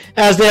ring,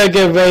 as they are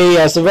getting ready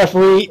as the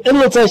referee, it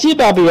looks like she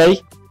about to be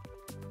ready.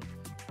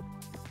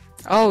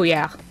 Oh,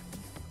 yeah.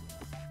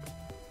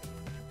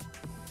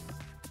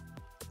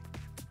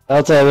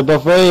 I'll tell you, the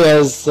buffet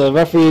as the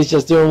referee is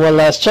just doing one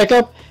last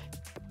checkup.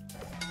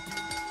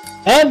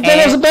 And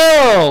there's a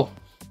bell!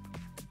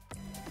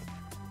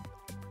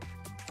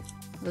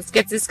 Let's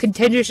get this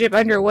contendership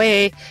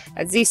underway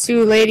as these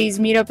two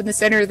ladies meet up in the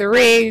center of the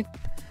ring.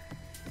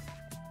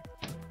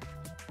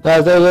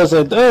 Now there goes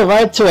a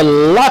right to a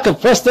lock of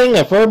fisting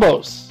and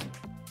foremost.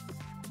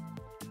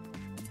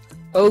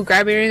 Oh,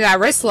 grabbing her in that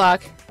wrist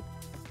lock.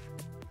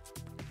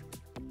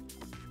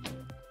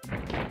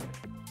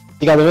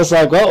 She got the wrist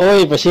lock,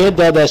 oh, but she hit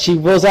that, she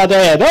rolls out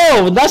there and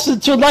oh, that's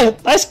a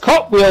nice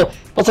cartwheel.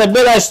 Once I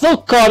admit I still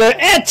caught her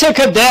and took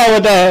her down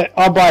with the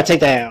armbar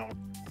takedown.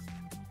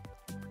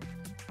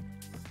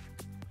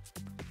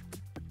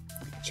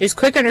 She was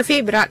quick on her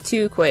feet, but not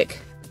too quick.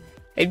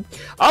 And,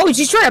 oh,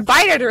 she's trying to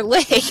bite at her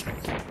leg.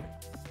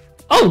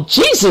 Oh,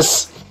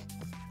 Jesus!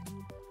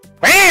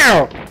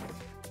 Wow!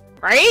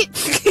 Right?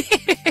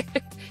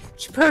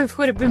 She probably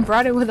would have been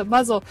brought in with a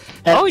muzzle.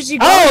 She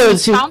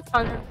goes and stomps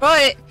on her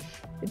foot.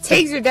 It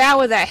takes her down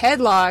with that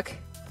headlock.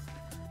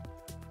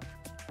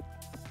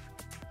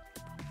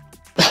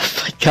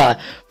 Oh my god.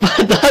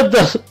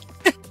 But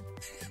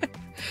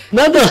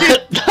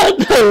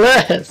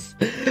nonetheless,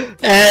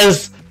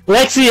 as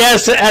Lexi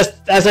as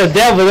her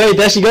down, but wait,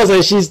 there she goes,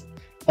 and she's...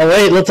 Oh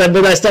wait, looks like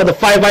Midnight starting to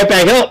fight right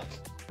back up.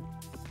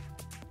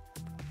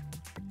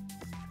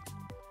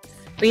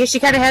 But yeah, she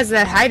kind of has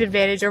that height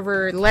advantage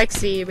over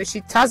Lexi, but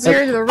she tosses her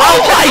into the rope. Oh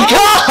my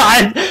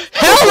god!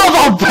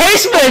 Hell of a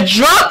basement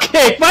drop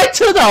kick right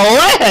to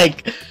the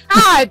leg!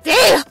 God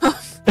damn!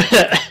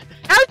 I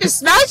was just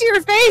smashing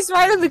her face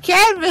right on the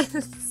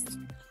canvas.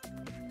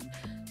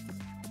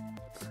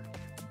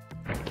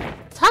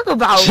 Talk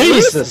about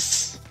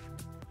Jesus!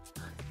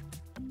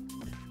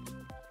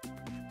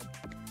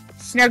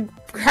 She now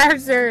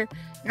grabs her,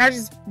 and I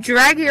just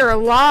dragging her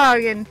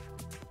along, and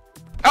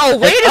oh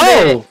wait a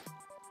minute!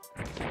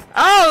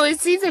 Oh, it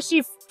seems that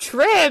she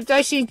tripped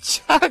as she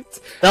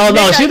chucked.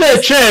 No, she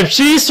didn't trip.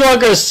 She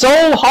swung her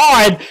so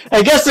hard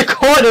against the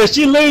corner,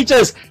 she literally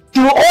just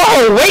threw all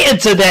her weight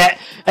into that,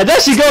 and then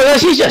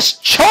she's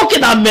just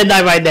choking on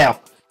Midnight right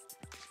now.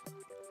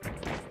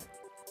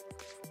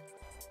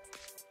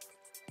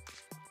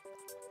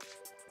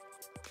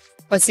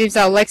 Well, it seems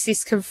that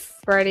Lexi's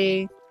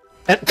confronting.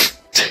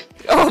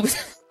 Oh,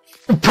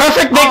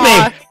 perfect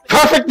nickname.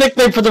 Perfect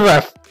nickname for the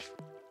ref.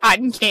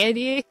 Cotton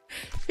Candy.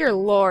 Dear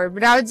Lord,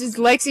 but now it's just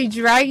Lexi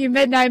dragging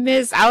Midnight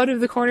Miss out of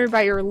the corner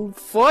by your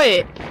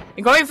foot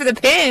and going for the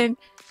pin.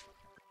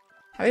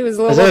 I think it was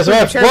a little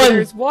premature, but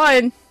there's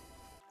one.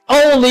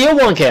 Only a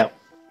 1 count.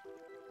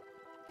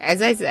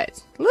 As I said,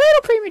 a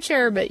little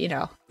premature, but you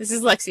know, this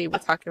is Lexi we're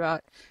talking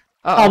about.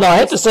 Oh no, I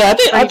have to say,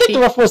 I think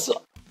the ref was.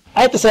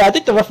 I have to say, I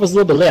think the ref was a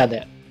little bit late on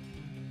that.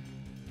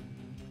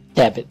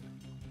 Tap it.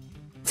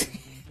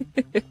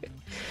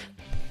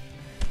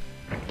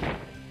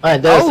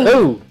 Alright, there's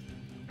ooh.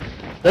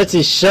 Let's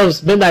see,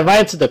 shoves Midnight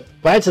right to the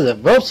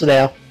ropes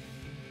now.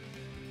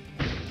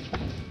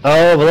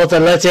 Oh, but looks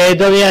like Let's see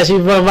AW, she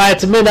run right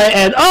to Midnight,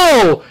 and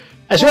oh!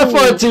 And she went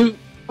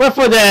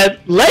for that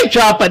leg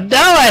drop, but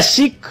now as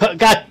she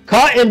got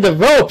caught in the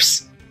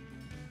ropes.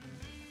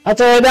 I'll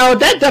tell you now,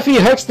 that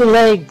definitely hurts the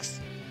legs.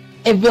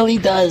 It really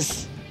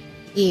does.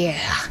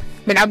 Yeah.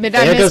 But now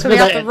Midnight Miss coming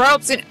off the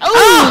ropes, and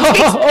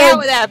kicks her down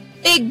with that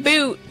big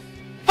boot.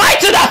 Right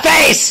to the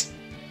face!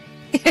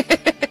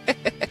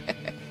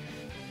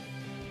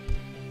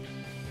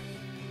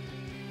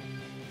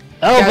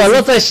 Oh, but it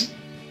looks like she...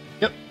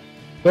 Yep.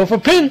 Go for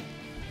pin.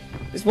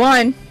 There's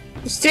one.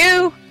 There's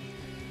two.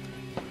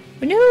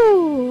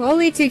 No,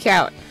 only 2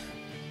 count.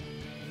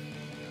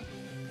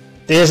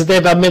 Here's the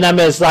thing about Midnight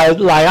Miss, like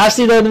I've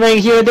seen her in the ring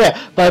here and there,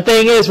 but the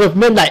thing is with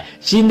Midnight,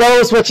 she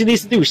knows what she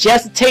needs to do. She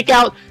has to take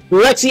out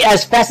Lexi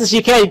as fast as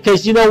she can,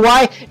 because you know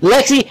why?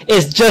 Lexi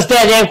is just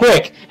that damn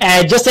quick,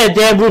 and just that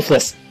damn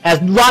ruthless.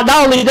 As not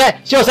only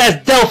that, she also has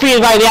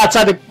Delphine right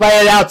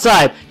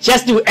outside. She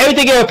has to do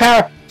everything in her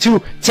power to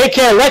take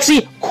care of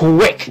Lexi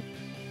quick.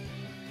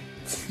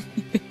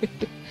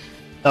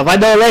 If I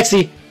know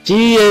Lexi,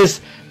 she is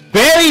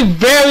very,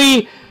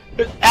 very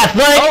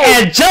athletic,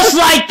 and just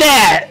like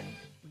that,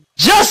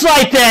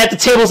 the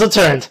tables are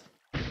turned.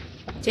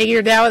 Taking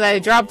her down with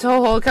that drop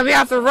toe hold, coming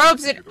off the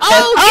ropes, and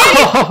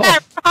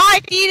that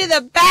high knee to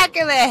the back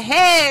of the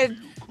head.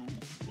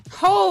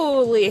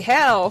 Holy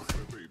hell!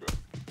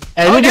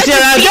 And you can see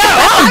that now.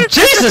 Oh,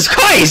 Jesus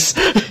Christ!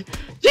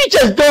 She's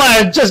just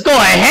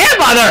going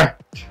ham on her.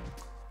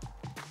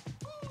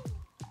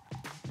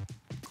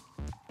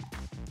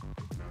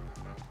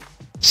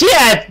 She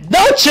had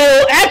no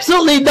chill,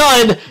 absolutely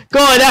none,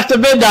 going after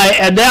Midnight,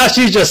 and now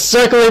she's just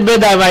circling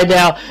Midnight right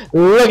now,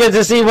 looking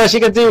to see what she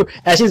can do,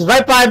 and she's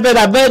right by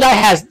Midnight. Midnight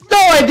has no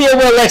idea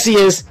where Lexi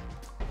is,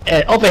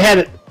 and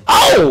open-handed.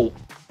 Oh!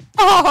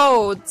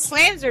 Oh!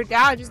 Slams her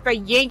down just by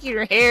yanking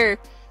her hair.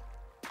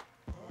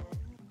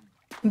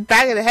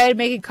 Back of the head,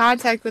 making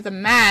contact with the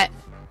mat.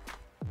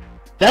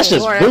 That's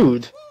just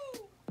rude.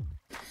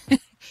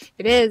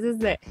 It is,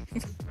 isn't it?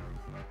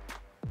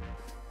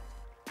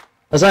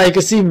 That's how you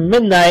can see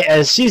Midnight,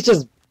 and she's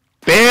just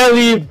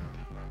barely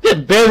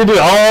doing.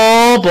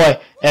 Oh boy,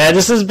 and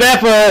this is bad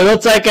for her. It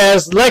looks like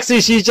as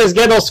Lexi, she's just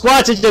getting those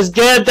squats, and just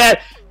getting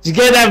that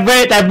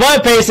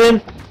run pace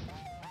in,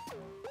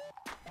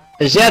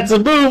 and she had to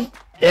move.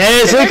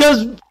 And here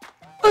comes.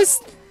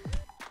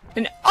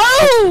 And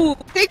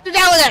take her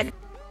down with that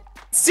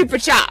super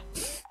chop.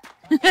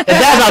 And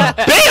that's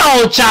a big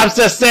old chop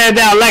to stand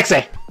down,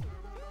 Lexi.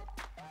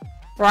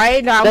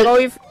 Right now, I'm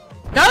going for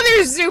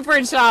another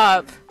super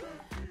chop.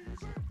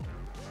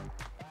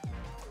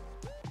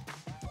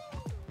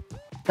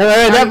 I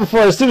heard that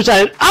before the super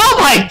shot. Oh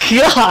my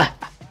god!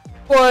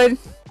 One.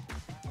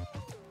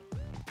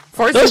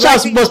 Those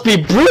shots must be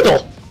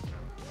brutal.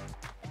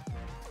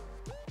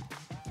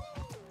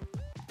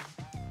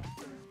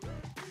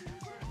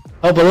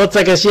 Oh, but looks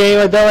like she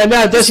ain't like that right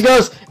now. There she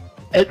goes.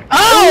 And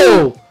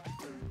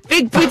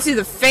big boot to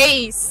the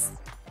face.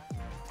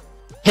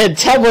 And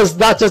that was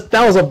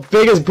the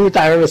biggest boot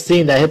I've ever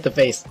seen that hit the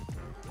face.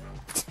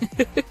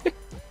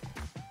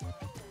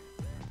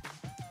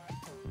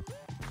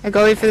 I'm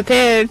going for the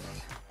pin.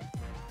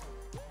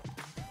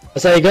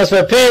 So he goes for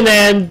a pin,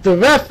 and the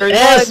ref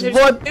has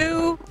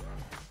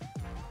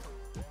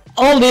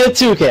only a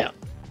 2 count.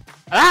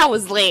 That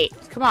was late.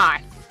 Come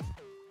on.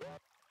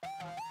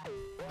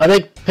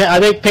 I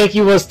think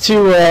Pinky was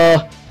too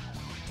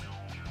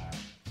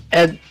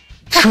and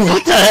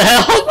what the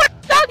hell? What are you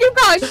talking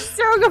about? She's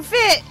throwing a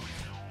fit.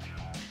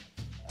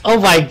 Oh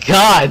my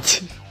god!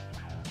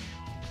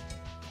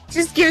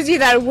 Just gives you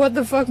that what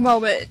the fuck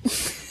moment.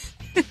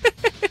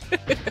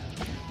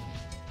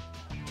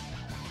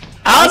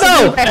 I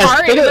don't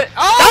know!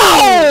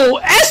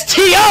 Oh!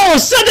 STO!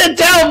 Send it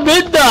down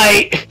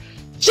midnight!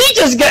 She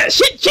just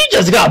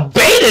got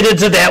baited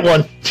into that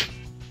one!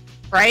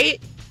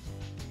 Right?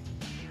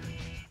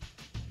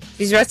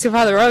 She's resting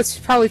on the road. She's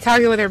probably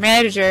talking with her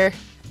manager.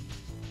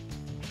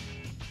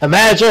 A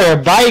manager, a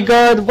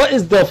bodyguard? What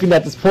is Delphine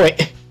at this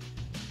point?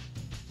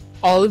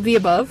 All of the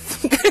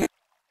above.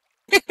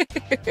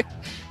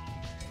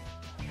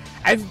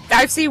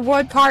 I've seen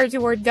one part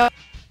where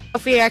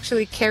Delphine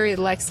actually carried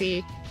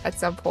Lexi at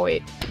some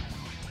point.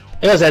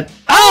 It was a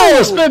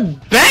spin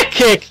back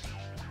kick!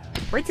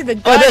 Right to the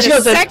gut. Oh, there she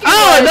goes.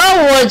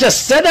 Another one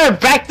just sent her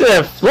back to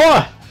the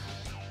floor.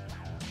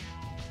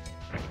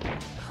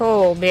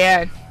 Oh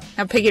man,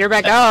 I'm picking her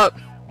back up.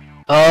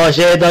 Oh,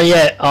 she ain't done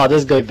yet. Oh, this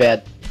is going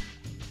bad.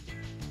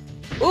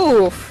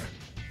 Oof.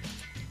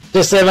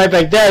 Just sent right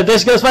back there. There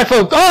she goes, my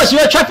phone. Oh, she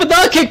went to try for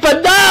another kick,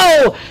 but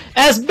no!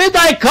 As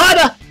Midnight caught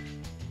her.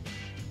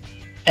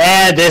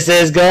 And this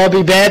is gonna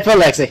be bad for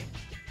Lexi.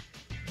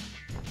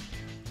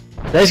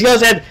 There she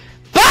goes and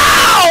boom!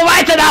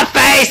 Right to the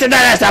face and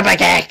then a super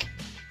kick.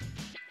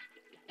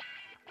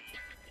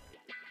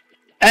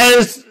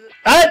 As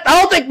I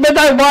don't think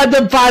Midnight wanted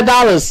them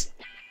 $5.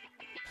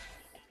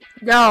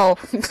 No.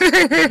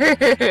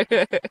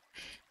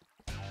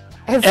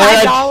 And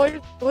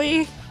 $5,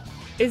 Lee,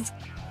 is...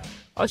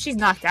 Oh, she's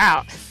knocked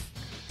out.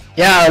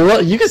 Yeah,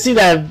 well, you can see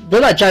that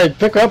Midnight trying to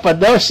pick her up, but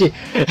no, she...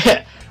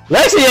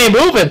 Lexi ain't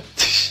moving!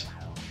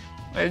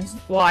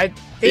 Well, I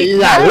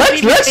think... Yeah,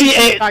 Lexi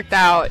ain't... knocked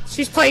out.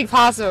 She's playing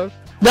possum.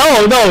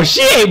 No,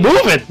 she ain't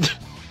moving!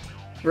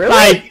 Really?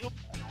 Like,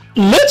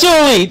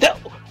 literally,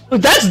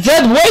 that's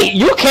dead weight!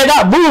 You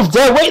cannot move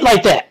dead weight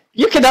like that!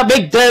 You cannot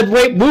make dead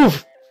weight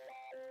move!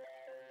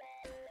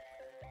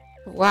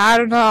 Well, I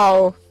don't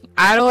know.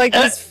 I don't like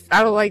this.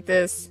 I don't like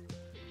this.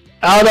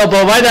 I don't know,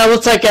 but right now it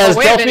looks like as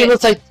Delphine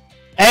looks like...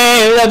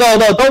 Hey, no,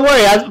 don't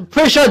worry. I'm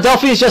pretty sure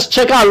Delphine's just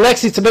checking out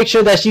Lexi to make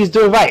sure that she's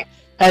doing right.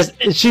 As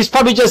she's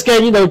probably just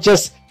getting,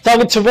 just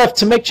talking to Ref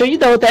to make sure,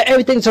 that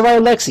everything's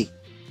alright with Lexi.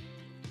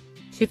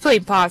 She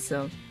played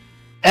possum.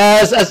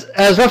 As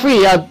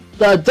referee,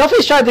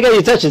 Delphine's trying to get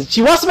your attention.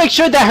 She wants to make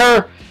sure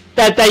that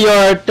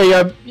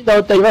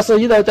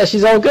that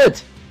she's all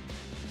good.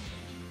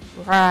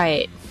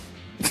 Right.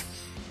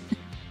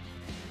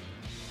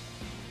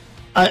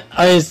 I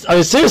mean,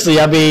 seriously,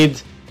 I mean,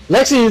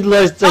 Lexi,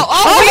 like,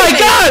 oh my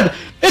god!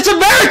 It's a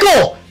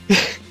miracle!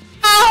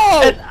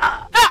 Oh!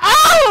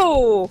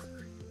 Oh!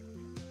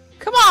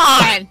 Come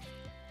on!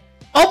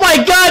 Oh my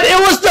god, it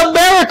was the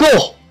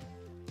miracle!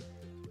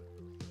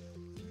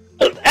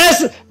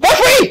 As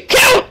referee,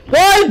 count!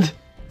 1,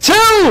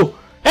 2,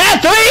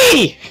 and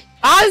 3!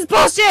 Oh, this is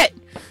bullshit!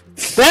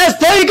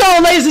 There you go,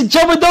 ladies and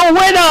gentlemen, the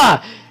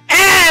winner!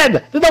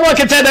 And the number one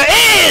contender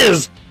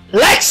is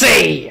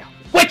Lexi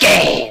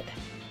Wicked!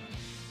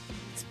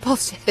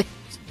 Bullshit.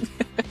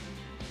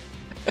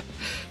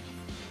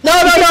 No,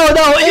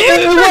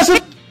 it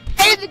wasn't.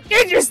 Hey, the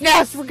ginger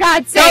snaps, for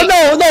God's sake!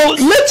 No,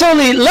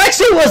 literally,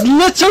 Lexi was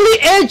literally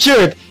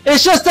injured.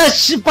 It's just that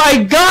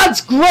by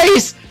God's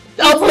grace,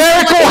 a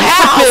miracle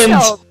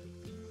happened.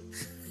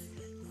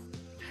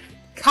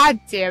 God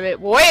damn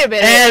it! Wait a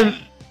minute. And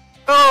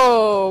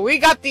oh, we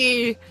got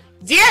the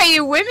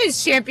DIU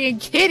Women's Champion,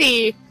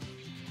 Kitty.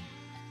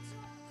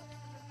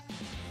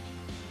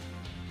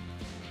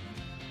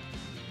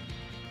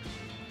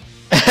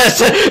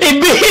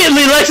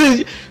 immediately,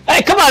 Lexi.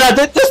 Hey, come on,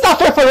 that's not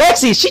fair for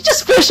Lexi. She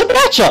just finished the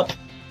matchup.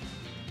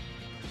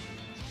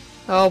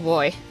 Oh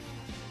boy.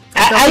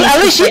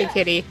 At least she.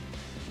 Kitty.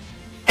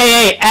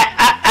 Hey,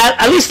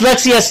 at least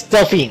Lexi has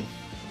Delphine.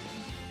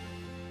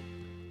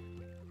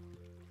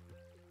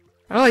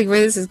 I don't like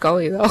where this is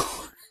going though.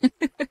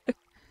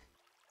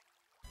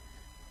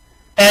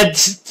 And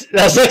as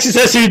Lexi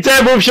says, if you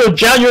dare move, she'll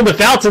drown you in the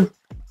fountain.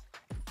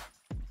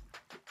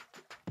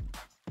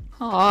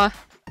 Aww.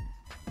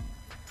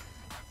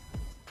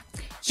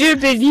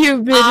 Should've been you,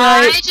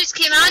 Midnight. I just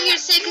came out here to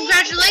say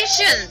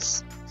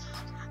congratulations.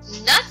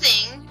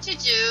 Nothing to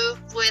do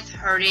with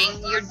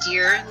hurting your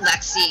dear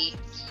Lexi.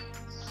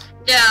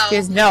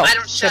 No, I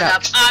don't shut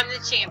up. I'm the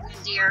champion,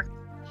 dear.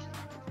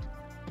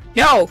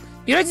 No,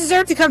 you don't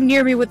deserve to come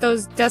near me with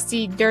those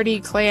dusty, dirty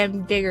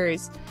clam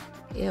diggers.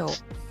 Ew.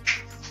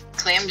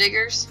 Clam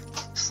diggers?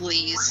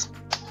 Please.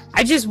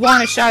 I just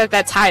want a shot at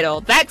that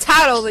title. That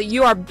title that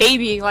you are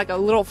babying like a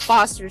little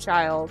foster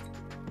child.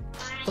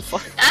 The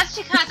fuck? That's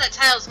because that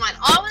title's mine.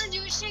 All I want to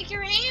do is shake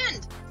your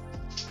hand.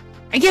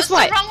 And guess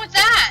what? What's wrong with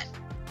that?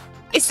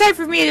 It's time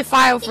for me to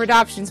file for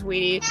adoption,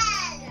 sweetie.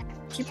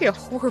 She'd be a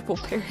horrible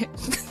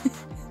parent.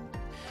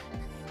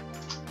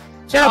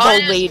 Shut up,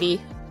 old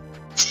lady.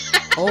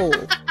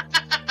 Oh.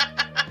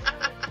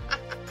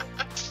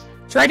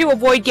 Try to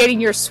avoid getting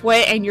your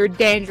sweat and your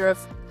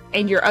dandruff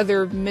and your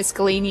other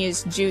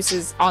miscellaneous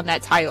juices on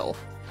that title.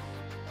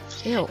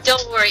 Ew.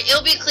 Don't worry,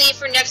 it'll be clean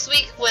for next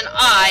week when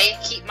I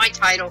keep my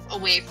title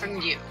away from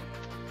you.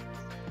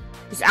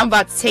 Because I'm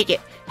about to take it.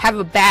 Have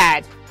a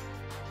bad.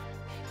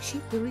 Did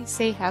she really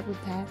say have a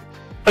bad?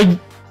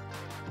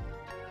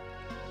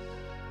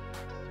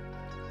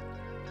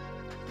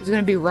 There's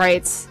gonna be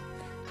riots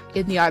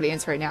in the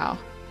audience right now.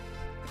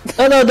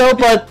 No,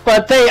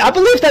 but I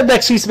believe that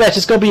next week's match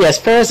is gonna be as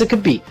fair as it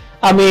could be.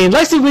 I mean,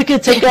 Lexi, we can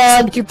take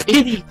on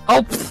Kitty.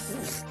 Oh,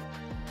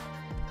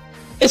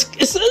 it's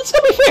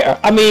gonna be fair.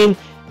 I mean,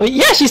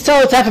 yeah, she's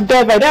telling us to have a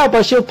bad right now,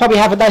 but she'll probably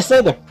have a nice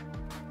later.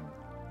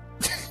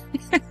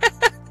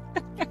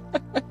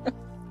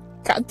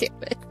 God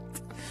damn it.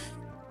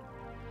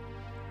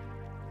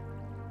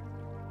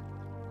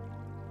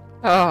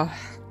 Oh,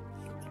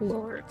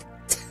 Lord.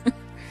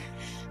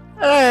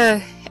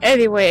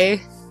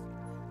 Anyway,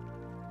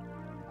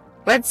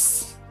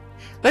 let's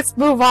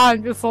move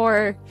on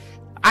before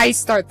I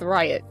start the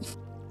riot.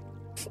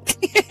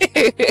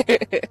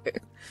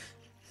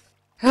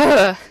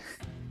 I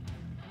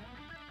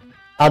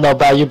don't know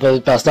about you,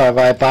 but start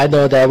riot. But I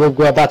know that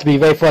we're about to be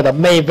ready for the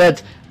main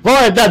event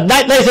for the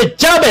night, ladies and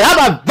gentlemen. Have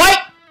a right.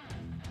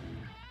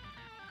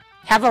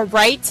 Have a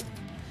right?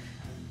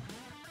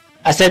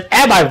 I said,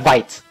 am I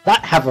right?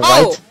 Not have a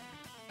right.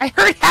 I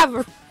heard have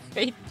a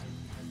right.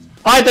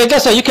 Alright then,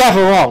 guess what? You can't have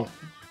it wrong.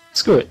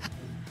 Screw it.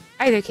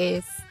 Either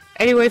case.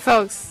 Anyway,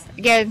 folks,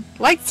 again, I'd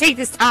like to take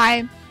this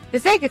time to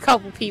thank a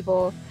couple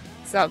people.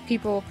 So,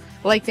 people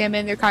like them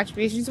and their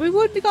contributions. We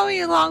wouldn't be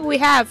going along we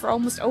have for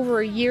almost over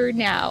a year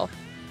now.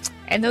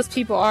 And those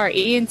people are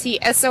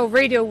ENTSL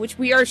Radio, which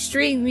we are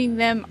streaming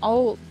them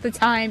all the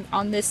time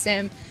on this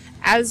sim,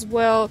 as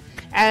well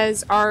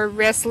as our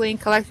wrestling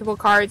collectible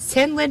cards.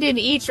 10 Linden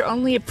each, or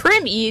only a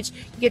prim each.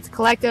 You get to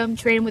collect them,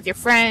 trade them with your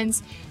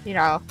friends, you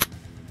know,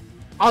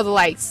 all the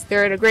likes.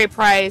 They're at a great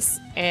price,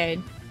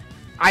 and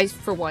I,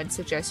 for one,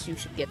 suggest you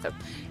should get them.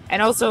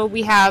 And also,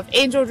 we have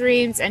Angel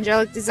Dreams,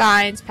 Angelic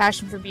Designs,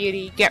 Passion for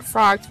Beauty, Get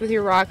Frocked with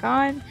Your Rock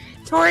On,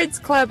 Torrance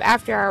Club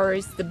After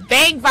Hours, the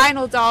Bang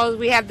Vinyl Dolls,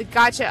 we have the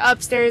Gotcha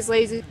Upstairs,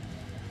 ladies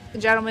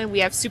and gentlemen, we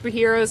have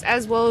Superheroes,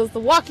 as well as the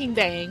Walking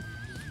Bang,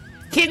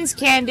 Kittens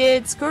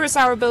Candid,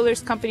 Kurosawa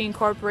Builders Company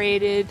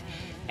Incorporated,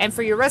 and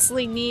for your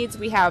wrestling needs,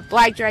 we have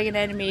Black Dragon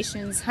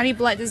Animations, Honey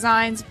Blunt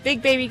Designs,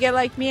 Big Baby Get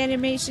Like Me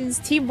Animations,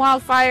 Team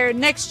Wildfire,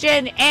 Next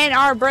Gen, and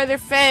our brother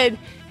Fed,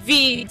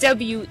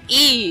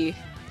 VWE.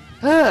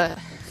 Now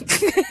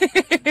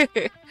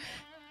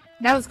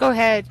let's go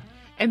ahead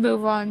and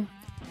move on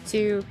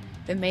to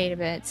the main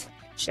event,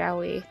 shall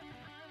we?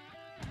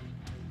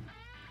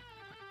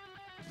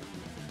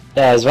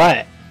 That's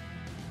right.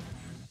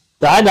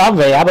 I know I'm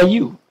ready. How about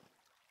you?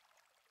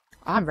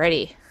 I'm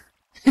ready.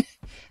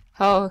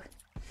 Oh,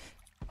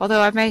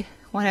 although I may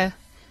want to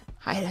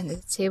hide under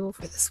the table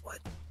for this one.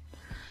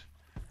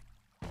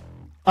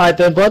 Alright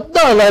then, but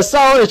nonetheless,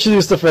 I'll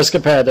introduce the first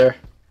competitor.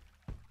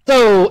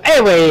 So,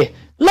 anyway,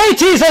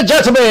 ladies and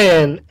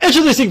gentlemen,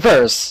 introducing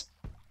first,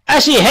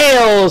 as she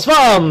hails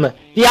from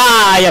the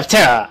Eye of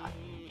Terror.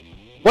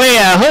 Weighing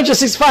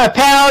 165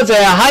 pounds and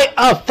a height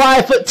of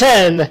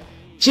 5'10",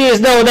 she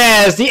is known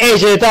as the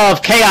Agent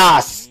of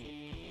Chaos,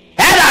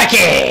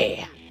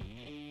 Anarchy!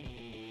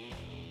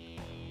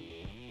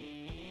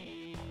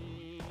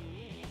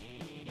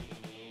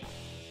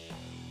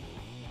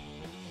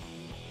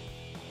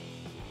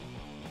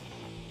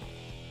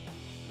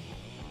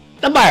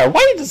 Amaya, why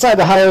did you decide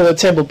to hire the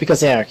temple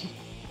because of Anarchy?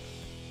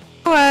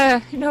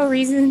 No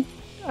reason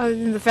other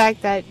than the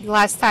fact that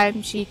last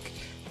time she,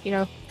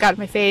 got in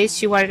my face,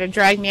 she wanted to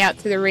drag me out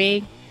to the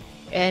ring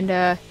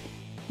and,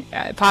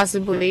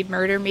 possibly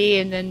murder me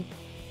and then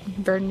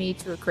burn me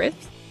to a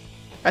crisp?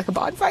 Like a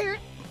bonfire?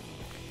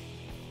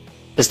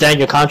 Is that in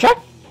your contract?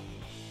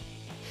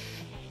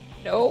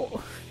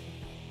 No.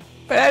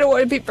 But I don't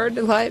want to be burned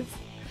alive.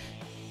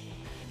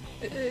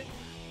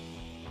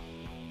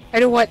 I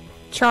don't want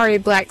charry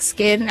black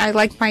skin. I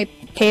like my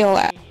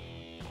pale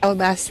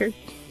alabaster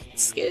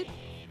skin.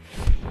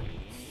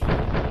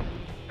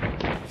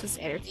 This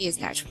energy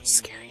is naturally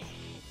scary.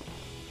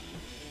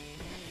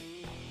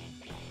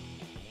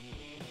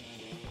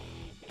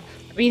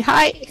 I mean,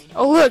 hi.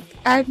 Oh look,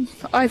 I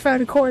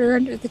found a quarter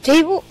under the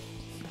table.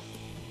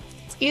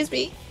 Excuse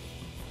me.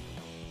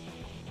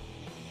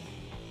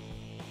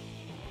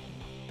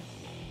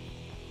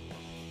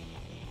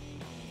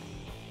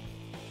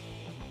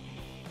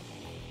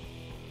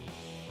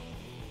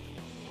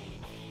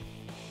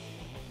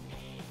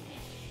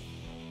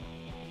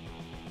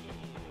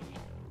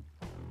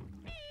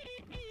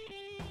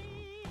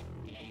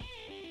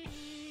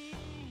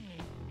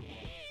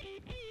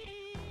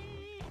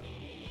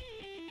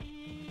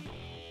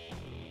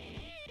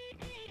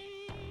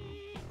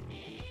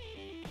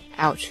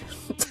 Ouch.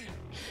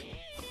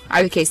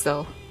 Either case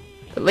though.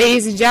 But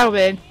ladies and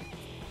gentlemen,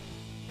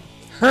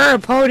 her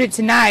opponent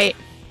tonight,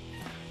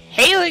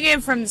 hailing in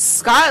from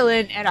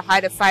Scotland at a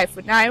height of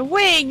 5'9",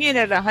 weighing in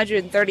at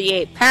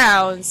 138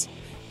 pounds,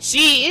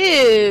 she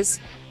is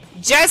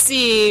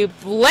Jessie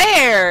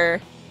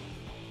Blair.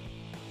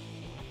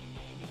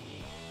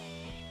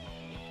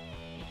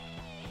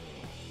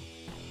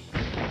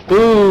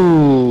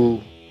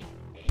 Ooh.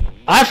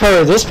 I've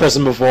heard of this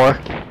person before.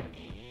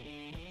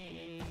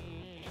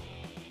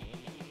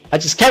 I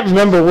just can't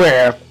remember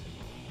where.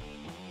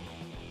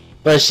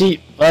 But this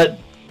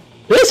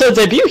is her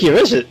debut here,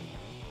 isn't it?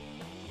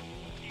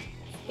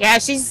 Yeah,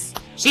 she's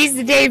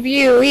the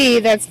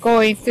debutee that's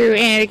going through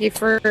Anarchy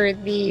for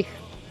the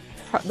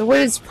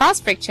Women's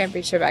Prospect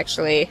Championship,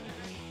 actually.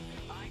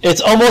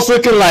 It's almost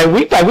looking like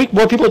week by week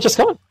more people are just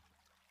coming.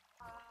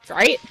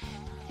 Right?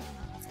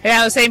 And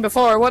I was saying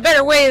before, what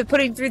better way of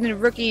putting through the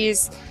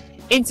rookies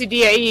into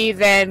DIE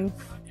than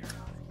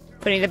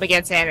putting them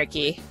against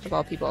Anarchy, of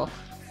all people.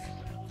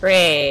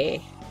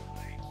 Hooray.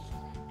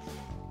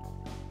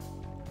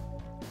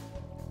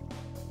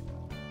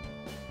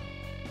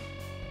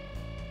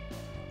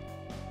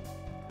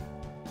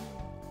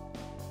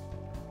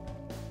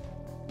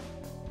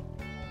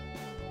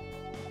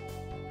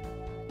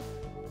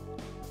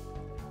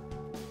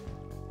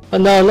 But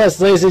nonetheless,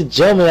 ladies and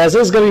gentlemen, as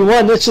this is going to be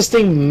one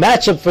interesting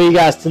matchup for you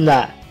guys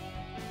tonight.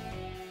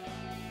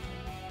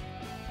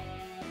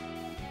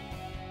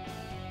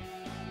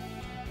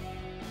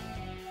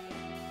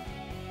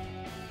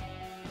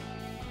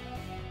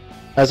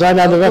 As right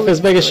now the ref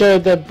is making sure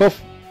that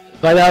both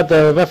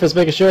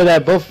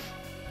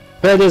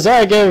players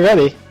are getting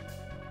ready.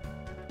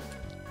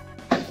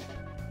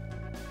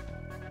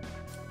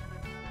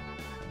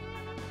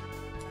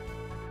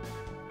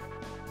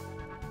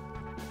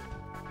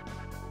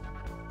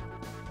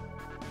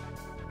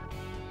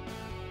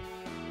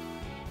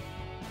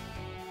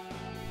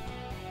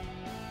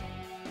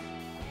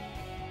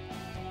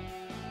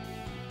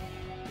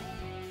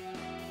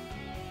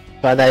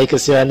 But now you can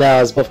see right now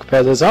as both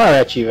competitors are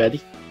actually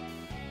ready.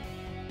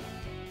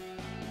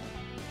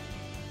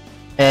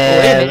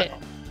 And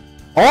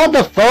on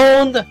the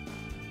phone,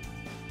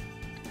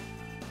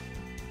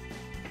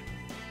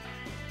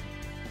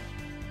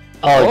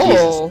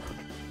 oh Jesus!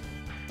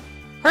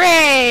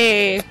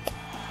 Hooray!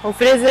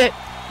 Hope it isn't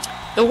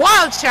the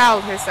wild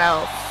child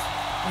herself,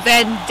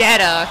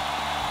 Vendetta.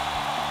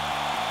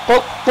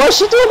 But what's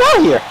she doing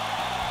out here?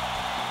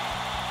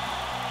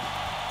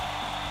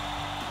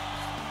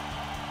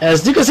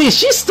 As you can see,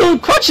 she's still in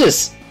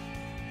crutches.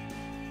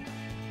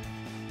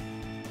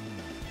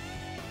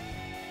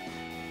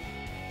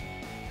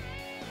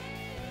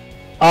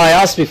 Alright,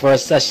 I'll speak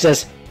first. She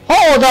says,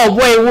 hold on,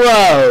 wait,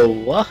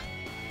 whoa!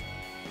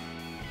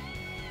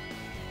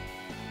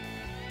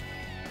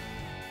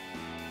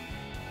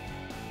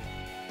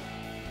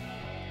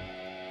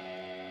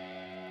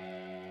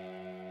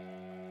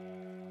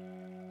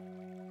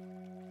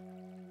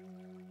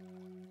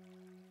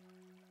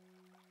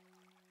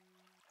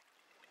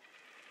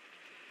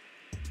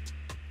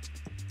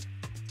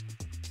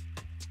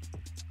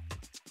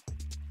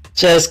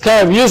 Just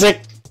cut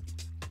music.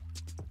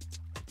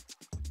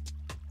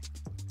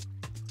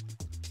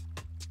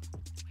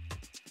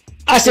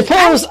 I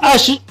suppose I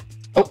should.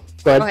 Oh,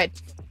 go ahead.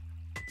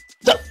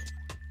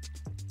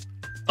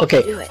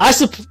 Okay, I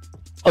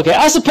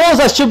suppose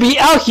I should be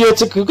out here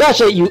to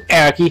congratulate you,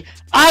 Anarchy,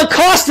 on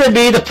costing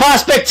me the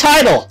prospect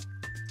title.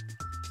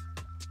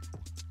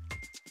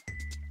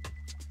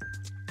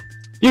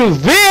 You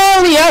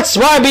really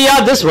outsmarted me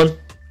on this one.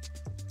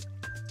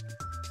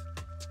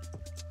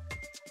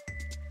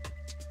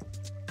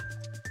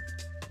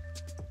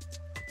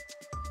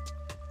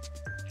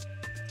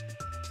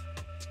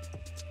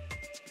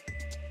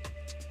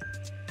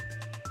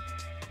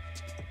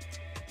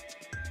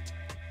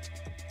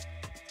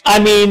 I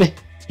mean,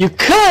 you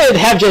could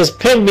have just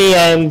pinned me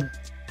and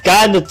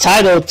gotten the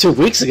title 2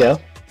 weeks ago.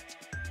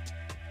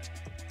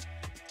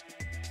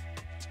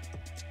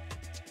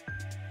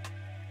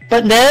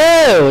 But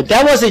no,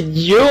 that wasn't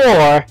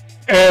your,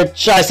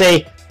 should I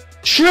say,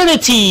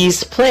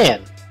 Trinity's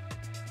plan.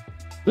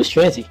 Who's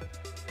Trinity?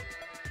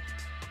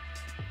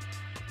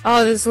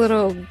 Oh, this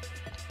little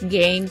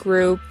gang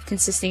group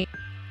consisting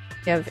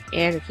of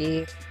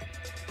Anarchy,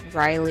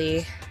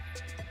 Riley.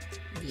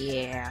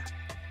 Yeah.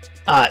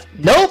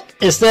 Nope.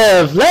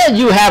 Instead of letting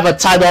you have a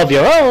title of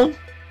your own,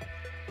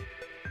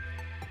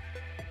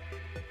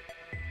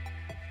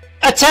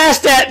 a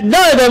task that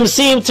none of them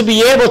seem to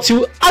be able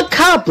to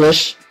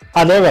accomplish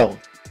on their own.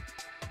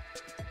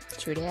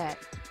 True that.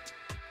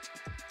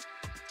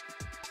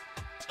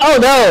 Oh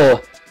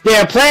no!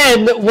 Their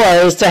plan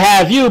was to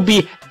have you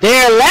be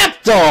their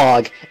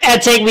lapdog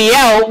and take me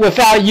out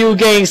without you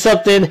getting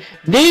something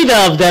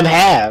neither of them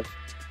have.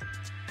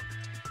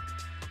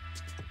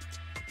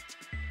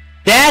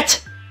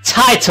 That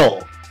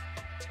title.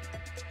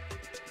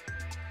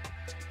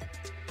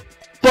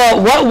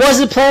 But what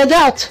wasn't planned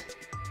out?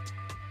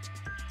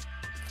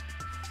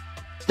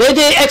 They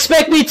didn't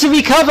expect me to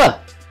recover.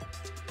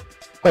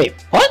 Wait,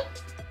 what?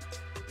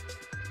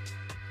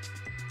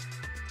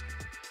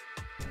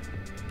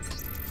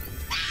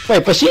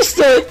 Wait, but she's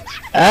still...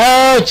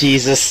 Oh,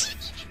 Jesus.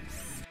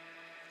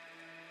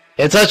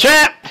 It's a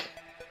trap!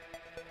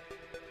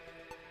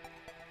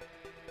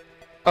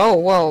 Oh,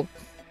 well,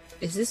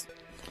 is this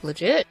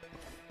legit?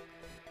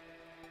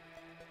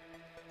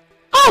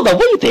 Oh, no,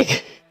 what do you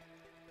think?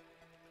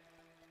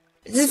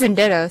 This is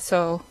Vendetta,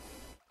 so...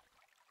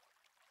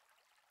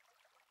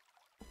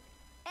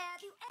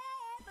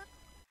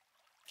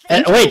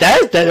 Wait,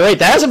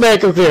 that is a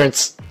medical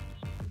clearance.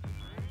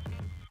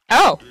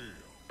 Oh.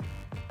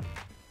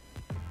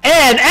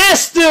 And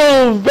as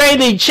still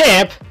reigning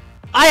champ,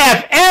 I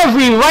have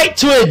every right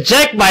to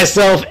inject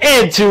myself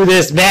into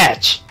this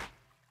match.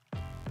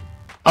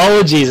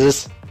 Oh,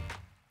 Jesus.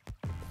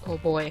 Oh,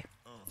 boy.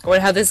 I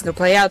wonder how this is going to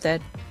play out,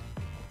 then.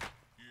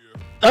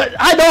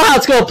 I know how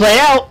it's going to play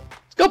out.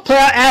 It's going to play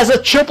out as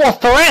a triple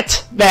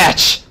threat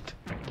match.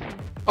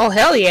 Oh,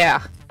 hell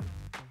yeah.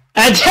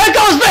 And here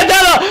goes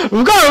Vendetta!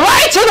 We're going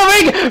right to the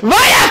ring,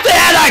 right after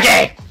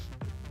Anarchy!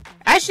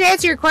 I should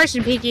answer your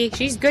question, Pinky.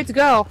 She's good to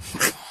go.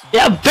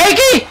 Yeah,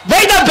 Pinky!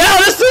 Ring the bell!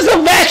 This is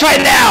a match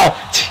right now!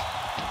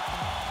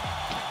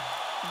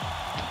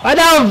 Right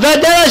now,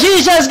 Vendetta,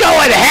 she's just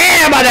going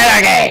ham on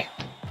Anarchy!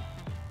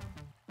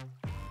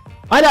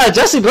 Right now,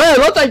 Jessie Blair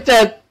looked like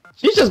that.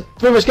 She's just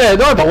pretty much getting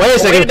annoyed, but wait a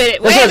second.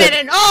 Wait a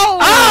minute. Oh!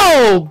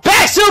 Oh!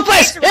 Back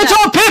suplex into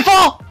a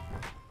pinfall!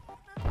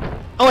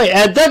 Oh wait,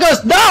 and there goes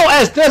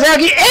as there's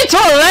Anarchy into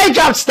a leg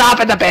drop, stop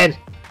at the pin!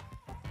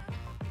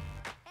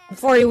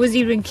 Before he was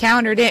even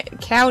counted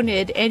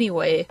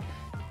anyway.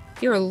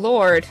 Dear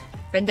Lord.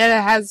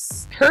 Vendetta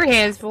has her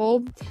hands full.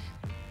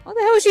 What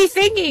the hell is she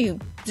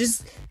thinking?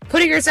 Just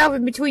putting herself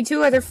in between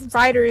two other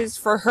fighters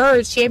for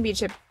her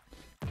championship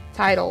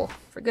title.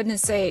 For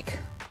goodness sake.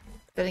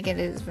 Then again,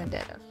 it is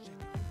Vendetta.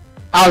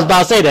 I was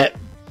about to say that.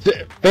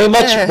 Very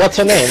much, what's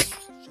her name?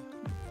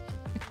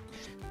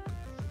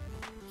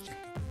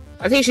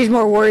 I think she's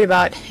more worried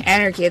about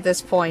Anarchy at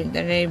this point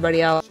than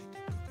anybody else.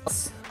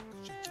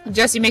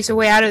 Jessie makes her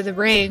way out of the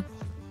ring.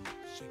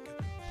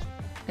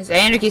 As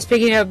Anarchy's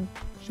picking up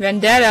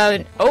Vendetta,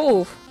 and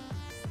oh!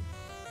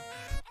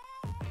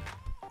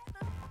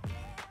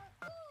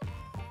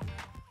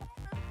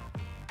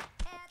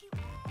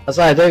 That's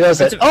right, there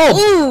goes it.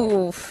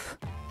 Oh! Oof.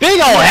 Big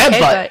ol'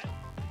 headbutt!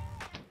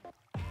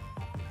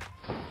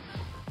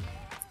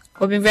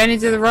 Whipping Vendetta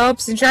to the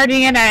ropes and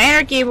charging in on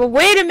Anarchy, but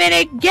wait a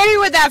minute! Get her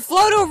with that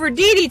float over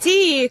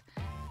DDT!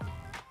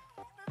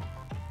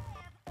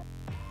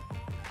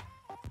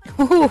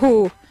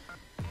 Ooh.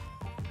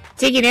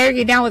 Taking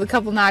Anarchy down with a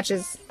couple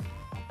notches.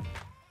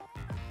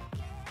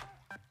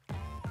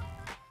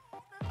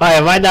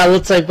 Alright, right now,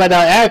 looks like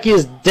Anarchy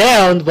is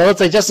down, but looks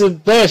like Jessie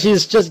Blair,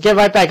 she's just getting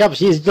right back up.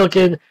 She's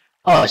looking...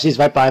 Oh, she's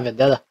right behind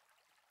Vendetta.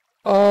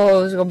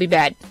 Oh, it's gonna be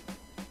bad.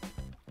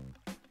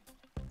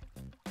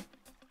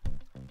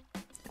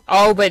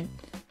 Oh, but...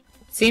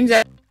 Seems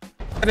that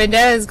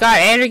Vendetta's got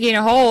Anarchy in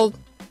a hold.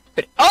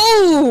 But,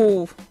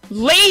 oh!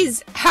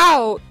 Lays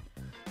out!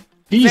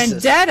 Jesus.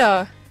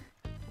 Vendetta!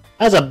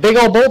 That's a big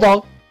old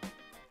bulldog.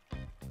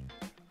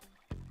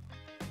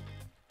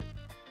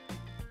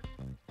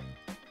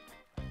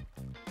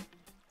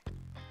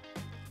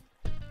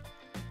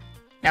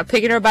 Now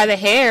picking her by the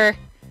hair.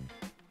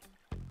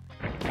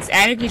 As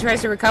Anarchy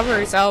tries to recover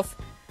herself.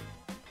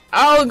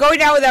 Oh, going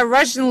down with that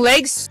Russian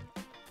leg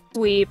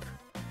sweep.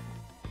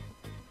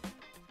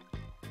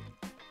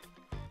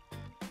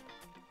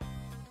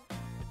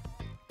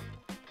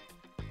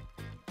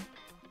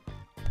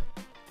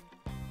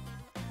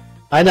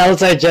 I know,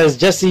 looks like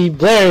Jessie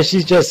Blair,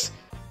 she's just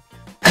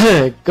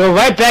go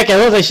right back,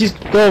 and it looks like she's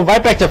going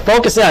right back to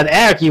focusing on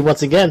Anarchy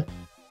once again.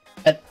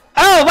 And,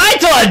 oh, right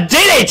to a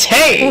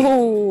DDT!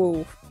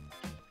 Ooh.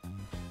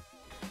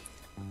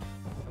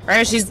 Right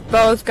now she's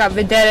both got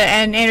Vendetta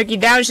and Anarchy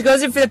down. She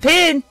goes in for the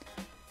pin.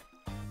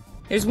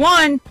 There's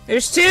one.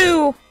 There's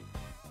two.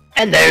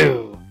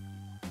 Hello.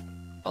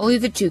 Only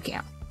the 2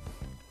 count.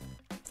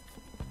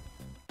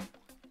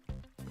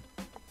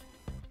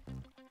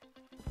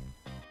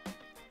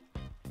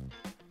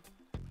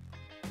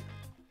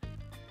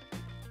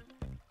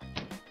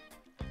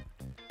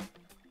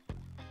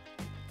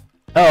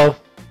 Oh,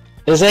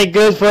 this ain't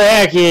good for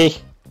Anarchy.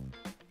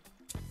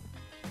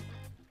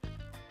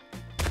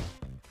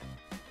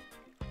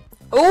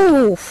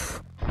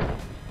 Oof.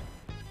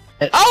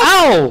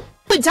 Oh!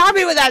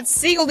 Tommy with that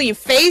single knee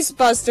face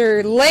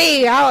buster,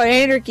 lay out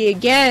Anarchy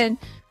again.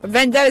 But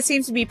Vendetta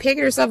seems to be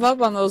picking herself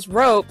up on those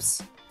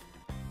ropes.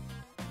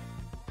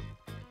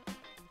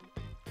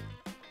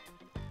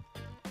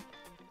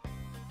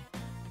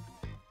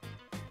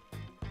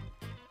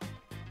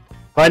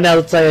 Right now,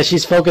 looks like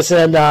she's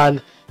focusing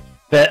on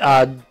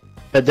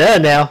Vendetta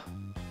now.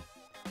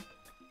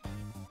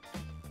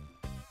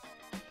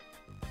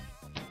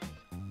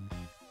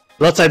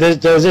 Looks like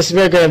there's this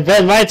we're gonna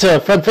bend right to a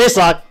front face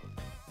lock.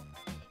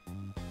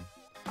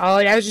 Oh,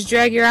 that was just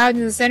drag her out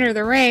in the center of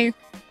the ring.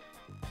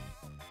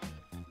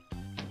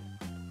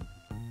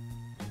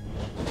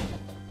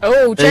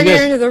 Oh, drag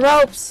her into the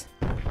ropes.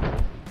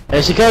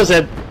 There she goes,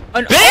 and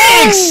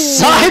big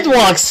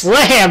sidewalk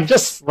slam,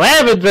 just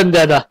slamming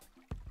Vendetta.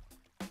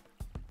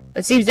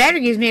 It seems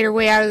Anarchy's made her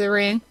way out of the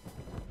ring.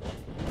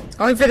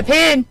 Going for the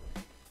pin.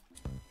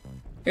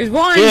 There's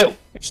one. Yeah.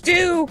 There's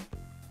two.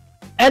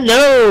 And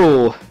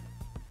no.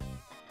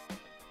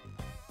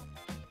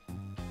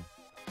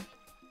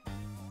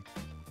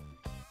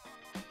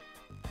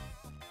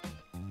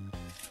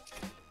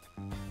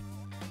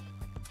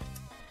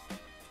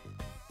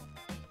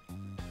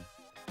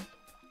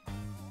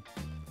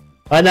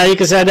 Right now, you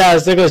can see now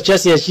as there goes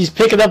Jessie, and she's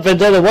picking up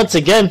Vendetta once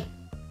again.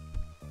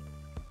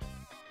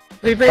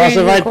 We bring her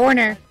in the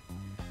corner.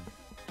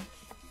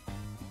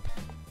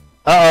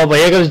 Uh oh, but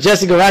here goes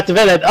Jessie go right to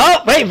Vendetta.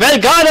 Oh, wait,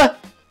 Vendetta got her!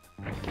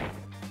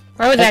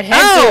 Where was that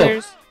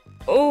head?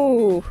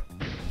 Oh!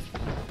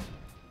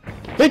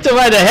 Picked him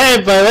right in the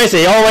head, but wait a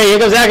second. Oh, wait, here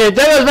goes Zarrakan.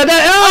 There goes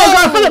Vendetta. Oh,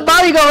 God, for the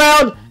body go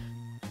round!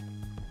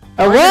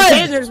 A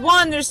one! There's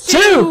one, there's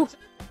two!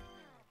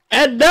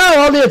 And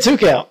no, only a 2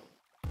 count.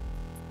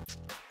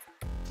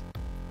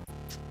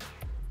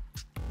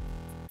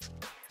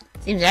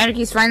 Seems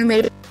Anarchy's finally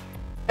made it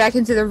back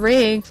into the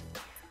ring.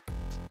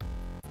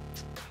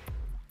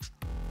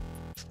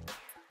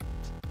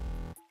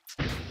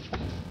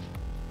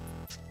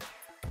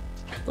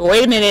 But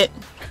wait a minute.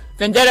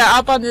 Vendetta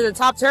up onto the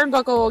top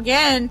turnbuckle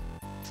again.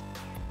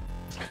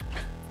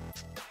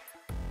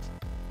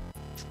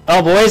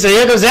 Oh boy, so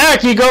here goes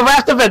Zarrakan. You go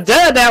after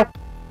Vendetta now.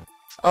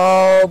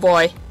 Oh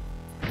boy.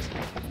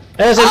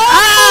 There's an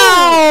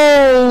oh!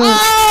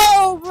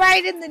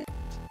 Right in the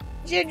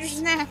ginger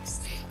snaps.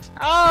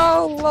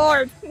 Oh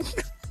lord.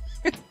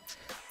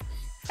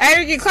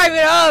 Anarchy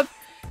climbing up.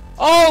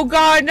 Oh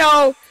god,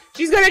 no.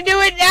 She's gonna do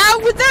it now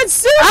with that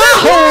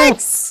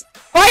superplex.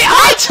 Wait,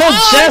 I told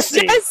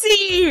Jessie.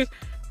 Jessie.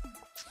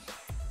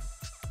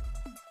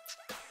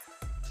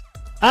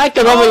 I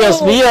can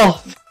almost feel.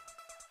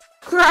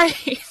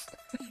 Christ.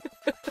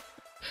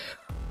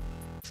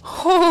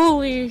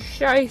 Holy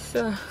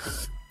scheisse.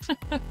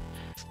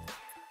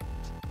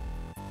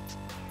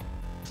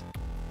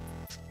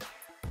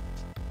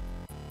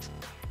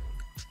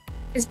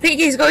 His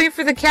Pinky's going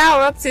for the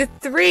count up to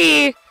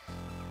 3.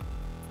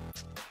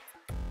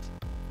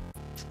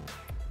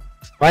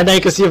 Right now you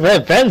can see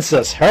Ben's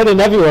just hurting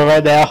everywhere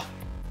right now.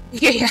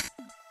 Yeah.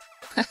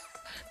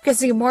 Can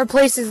see more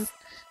places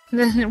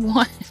than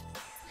one.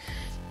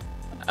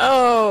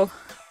 Oh.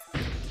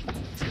 And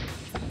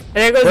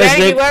there goes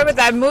Andy Webb with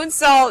that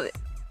moonsault.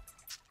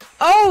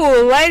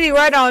 Oh, landing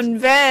right on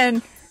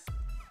Van.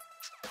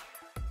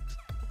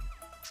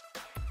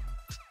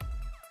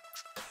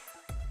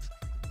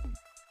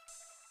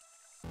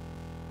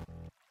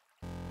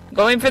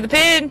 Going for the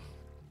pin.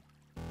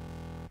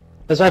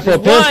 That's right for a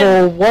pin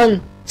for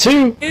 1,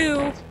 2.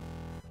 2.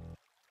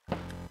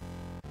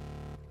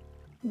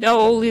 No,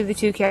 only the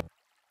 2 count.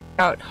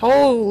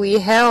 Holy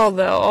hell,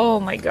 though. Oh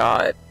my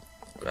god.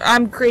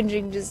 I'm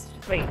cringing just.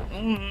 Wait.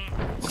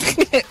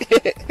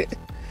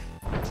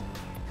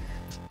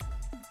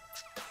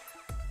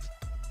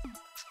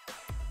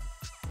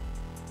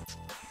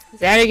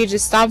 Zarrakan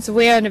just stomps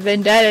away on a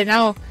Vendetta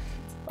now.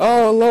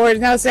 Oh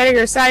lord, now setting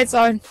her sights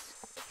on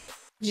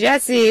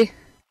Jessie.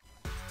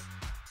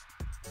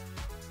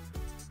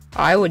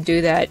 I would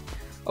do that.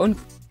 Don't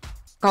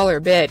call her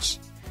a bitch.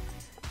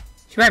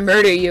 She might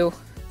murder you.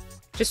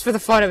 Just for the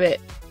fun of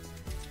it.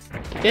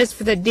 Just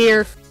for the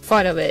dear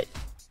fun of it.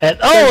 And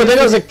oh, there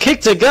goes a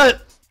kick to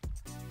gut.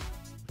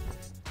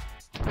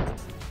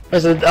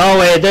 Oh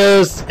wait,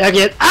 there's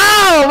again.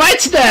 Oh, right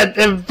to that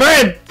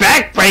inverted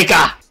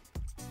backbreaker.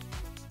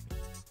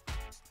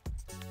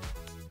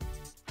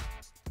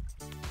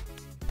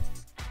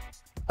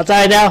 I'll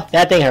tell you now,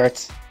 that thing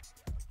hurts.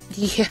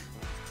 Yeah.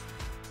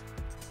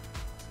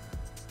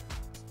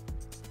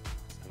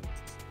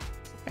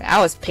 That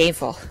was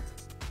painful.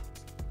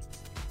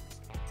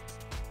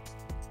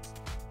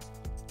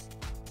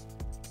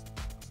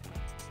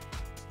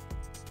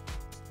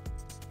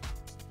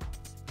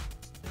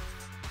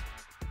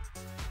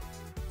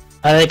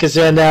 I think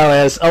concerned now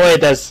is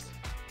wait, that's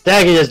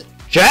Zarrakan just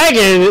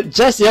dragging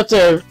Jessie up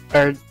to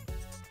her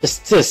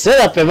just to sit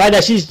up, and right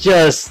now she's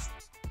just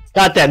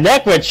got that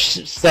neck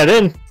wrench set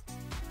in.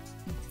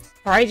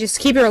 Alright, just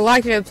keep her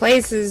locked in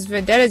place as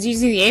Vendetta's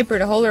using the apron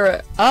to hold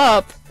her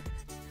up.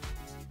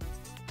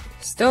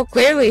 Still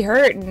clearly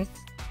hurting.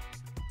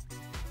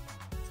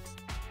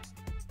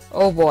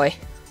 Oh boy.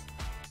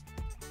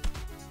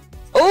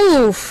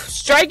 Oof!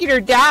 Striking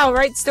her down,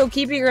 right? Still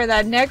keeping her in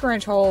that neck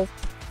wrench hold.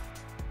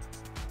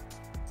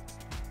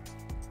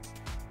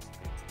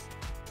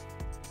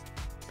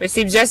 But it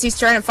seems Jessie's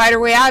trying to fight her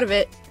way out of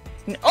it.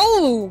 And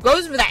oh!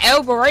 Goes for that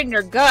elbow right in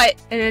her gut.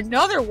 And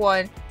another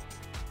one.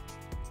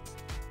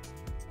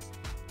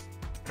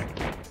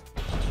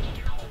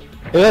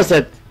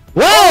 Listen.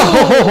 Whoa!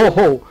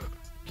 Oh.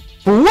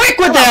 Quick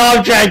with that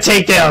arm drag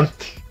takedown!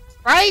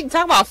 Right?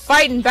 Talk about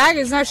fighting back,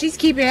 is now she's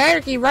keeping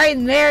Anarchy right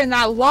in there in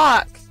that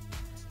lock.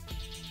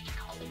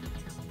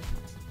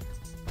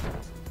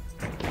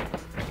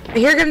 But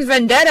here comes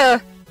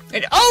Vendetta.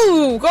 And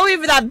oh!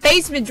 Going for that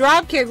basement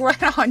dropkick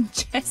right on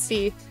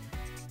Jessie.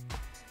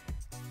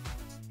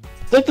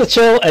 Took the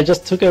chill and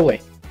just took it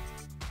away.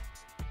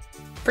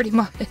 Pretty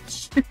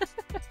much.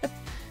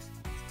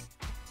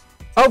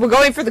 Oh, we're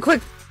going for the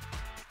quick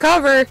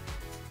cover.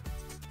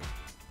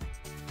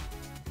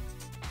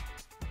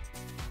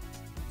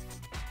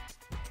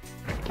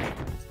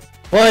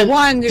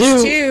 One,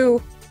 there's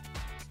two.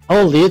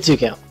 Only a 2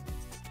 count.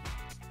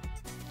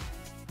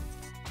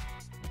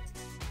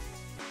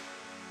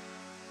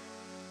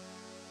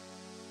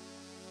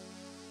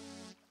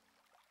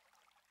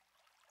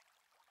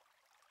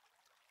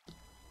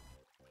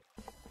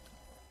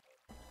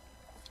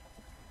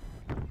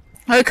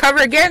 I cover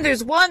again.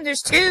 There's one.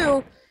 There's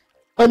two.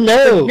 Oh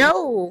no!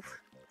 No.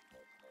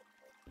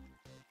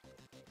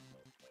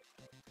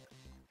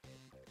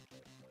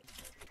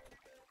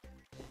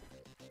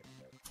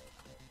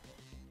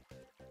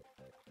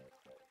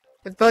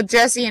 With both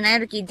Jesse and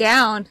Anarchy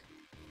down.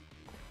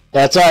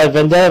 That's right,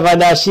 Vendetta right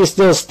now, she's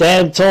still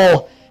standing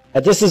tall.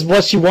 And this is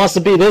what she wants to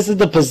be. This is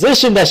the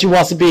position that she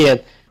wants to be in.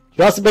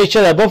 She wants to make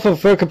sure that both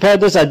of her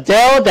competitors are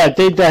down, that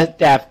they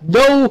have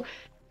no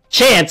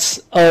chance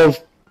of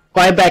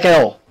fighting back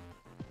at all.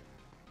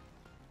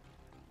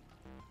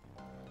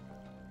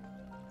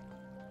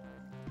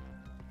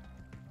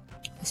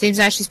 Seems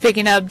like she's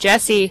picking up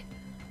Jesse.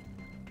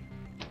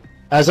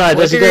 That's right,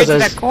 there she goes. goes.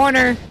 That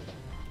corner.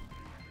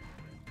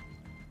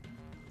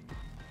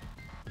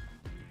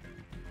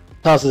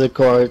 Tosses a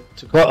cord.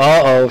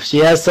 Uh-oh, she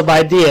has some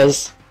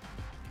ideas.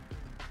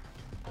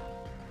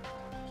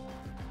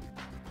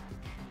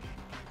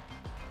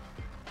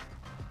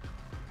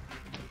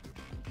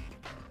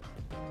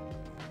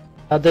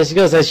 There she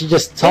goes, and she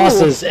just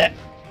tosses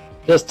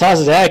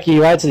Anarchy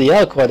right to the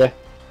other corner.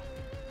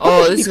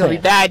 Oh, this is gonna be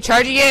bad.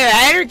 Charging in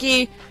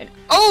Anarchy, and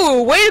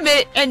oh, wait a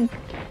minute, and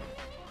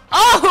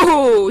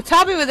oh,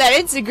 Tommy with that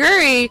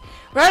Insiguri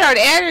right on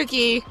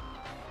Anarchy.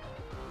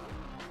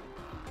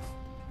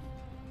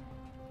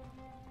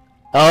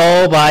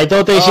 Oh my,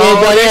 don't think she ain't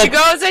going in. There she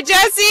goes at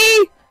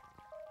Jesse!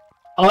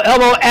 Oh,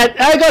 elbow, and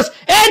there goes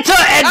into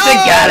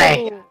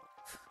Insiguri! Oh.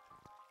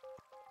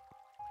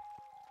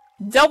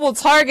 Double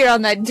target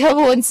on that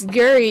double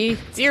Insiguri.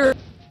 Dear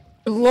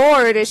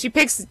Lord, as she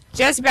picks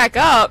Jesse back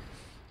up.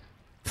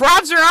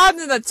 Props her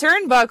onto the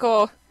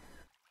turnbuckle.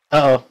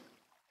 Uh-oh.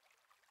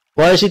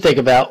 What does she think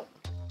about?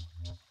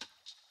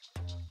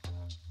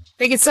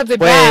 Think it's something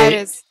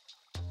bad.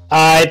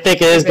 I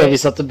think it is gonna be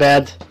something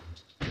bad.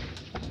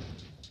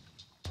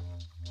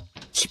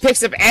 She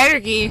picks up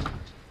Anarchy.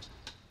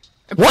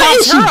 And what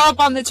is her up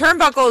on the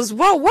turnbuckle as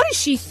well. What is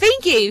she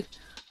thinking?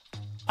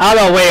 I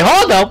don't know. Wait,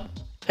 hold up.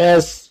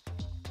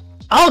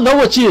 I don't know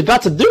what she's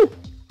about to do.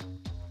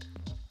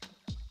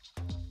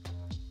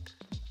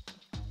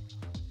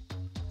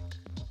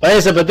 Wait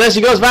a second, but then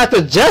she goes back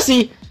to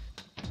Jesse.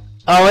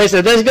 Oh, wait a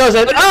second, then she goes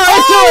and into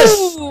a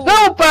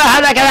super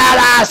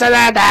Hanakanada, set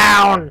that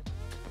down.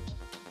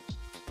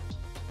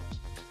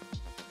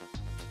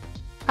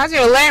 How's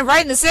gonna land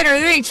right in the center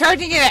of the ring,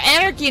 charging into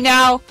Anarchy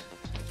now.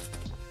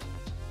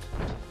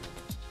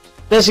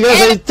 Then she goes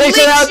and takes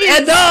it out,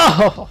 and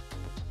no!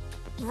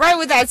 Right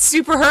with that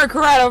super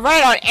Hurricanrado,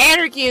 right on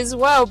Anarchy as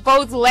well.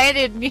 Both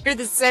landed near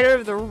the center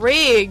of the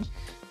ring.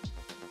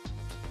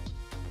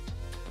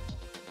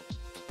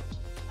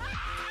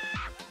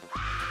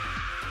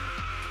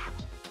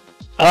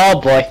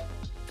 Oh boy.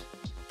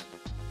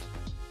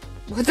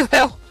 What the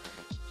hell?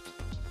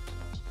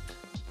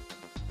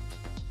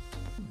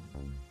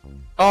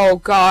 Oh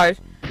god.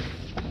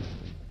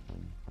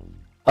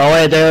 Oh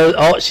wait, there.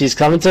 Oh, she's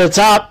coming to the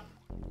top.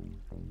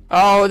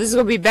 Oh, this is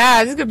gonna be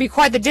bad. This is gonna be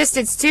quite the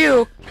distance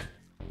too.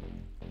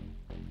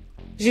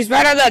 She's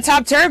right on that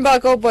top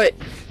turnbuckle, but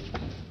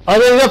oh,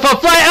 there's a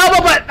fly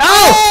elbow, but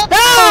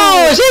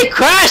no, she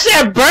crashed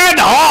and burned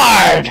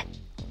hard.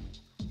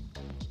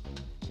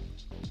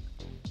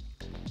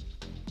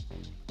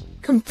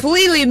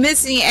 Completely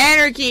missing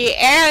Anarchy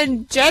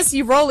and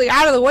Jesse rolling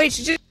out of the way.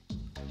 She just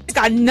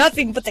got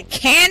nothing but the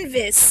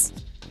canvas.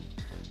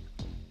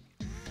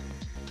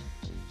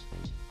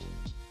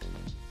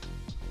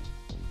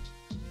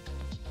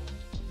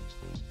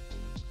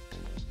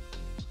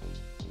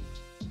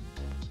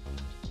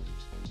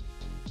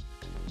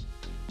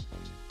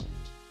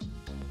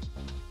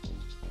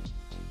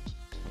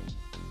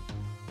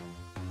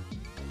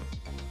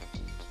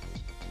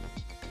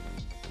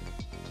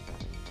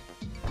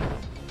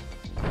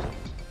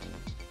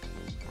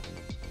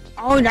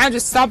 Oh, now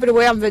just stomping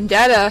away on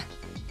Vendetta.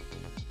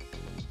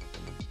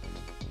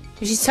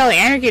 She's telling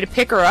Anarchy to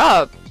pick her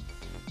up.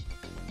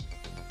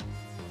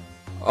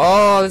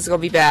 Oh, this is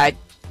gonna be bad.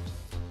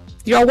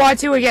 You don't want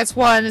 2 against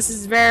 1. This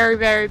is very,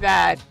 very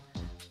bad.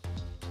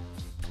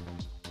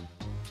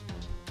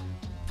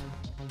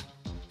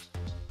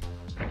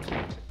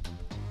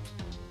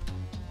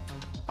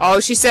 Oh,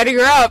 she's setting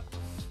her up.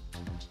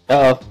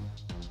 Uh-oh.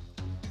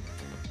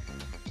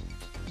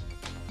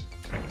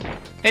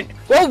 And,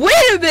 well,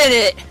 wait a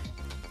minute!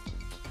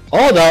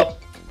 Hold up.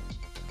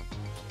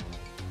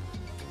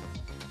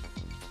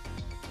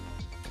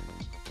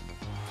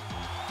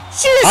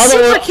 She just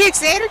super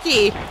kicks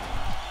Anarchy.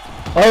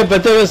 Oh,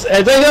 but there was,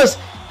 and then goes,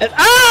 and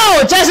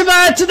oh,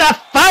 Jessica to the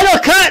final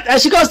cut,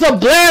 and she goes to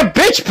Blair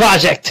Bitch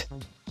Project.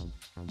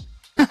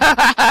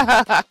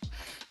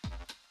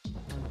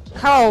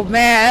 Oh man,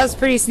 that was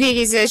pretty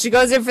sneaky. So she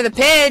goes in for the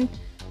pin.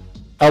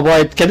 Oh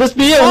boy, can this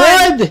be a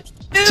 1,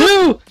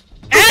 2,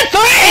 and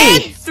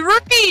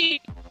 3?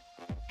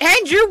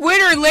 And your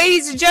winner,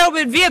 ladies and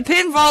gentlemen, via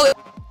pinfall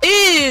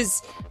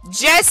is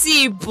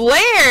Jessie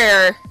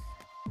Blair.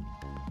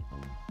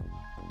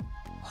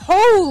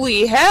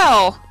 Holy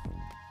hell.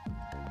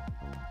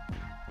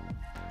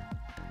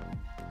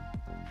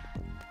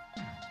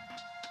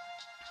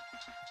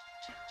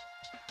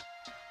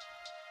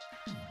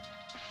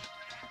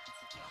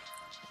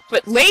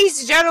 But ladies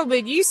and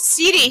gentlemen, you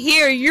see it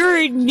here.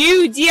 Your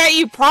new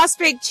DIE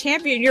Prospect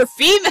Champion, your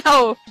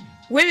female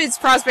women's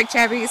Prospect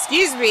Champion,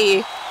 excuse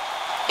me,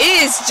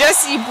 is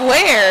Jessie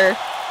Blair.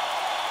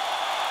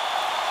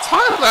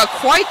 Talk about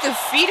quite the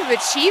feat of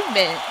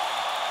achievement.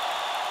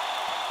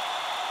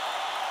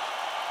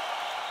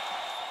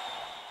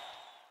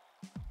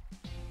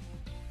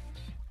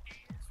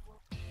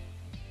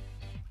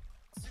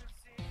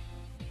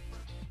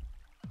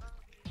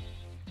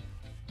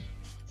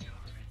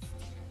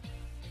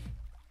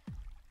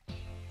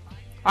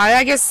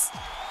 I guess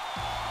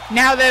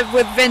now that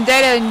with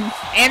Vendetta and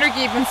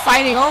Anarchy been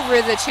fighting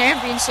over the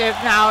championship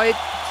now, it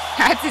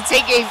had to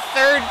take a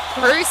third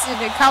person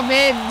to come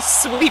in and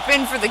sweep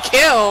in for the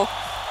kill.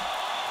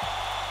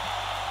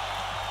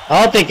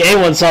 I don't think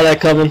anyone saw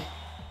that coming.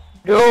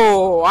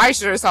 No, I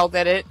sure as hell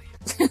did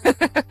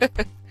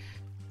it.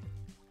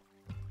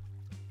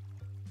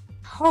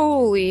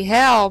 Holy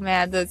hell,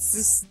 man, that's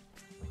just...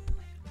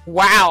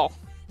 Wow.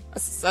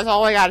 That's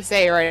all I gotta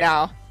say right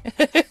now.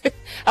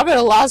 I'm at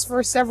a loss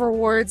for several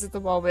words at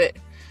the moment.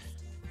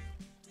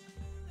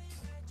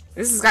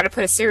 This has got to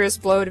put a serious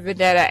blow to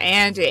Vendetta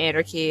and to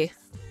Anarchy.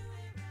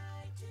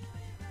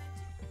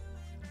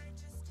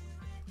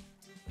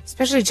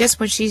 Especially just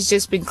when she's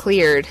just been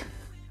cleared.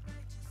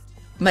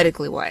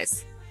 Medically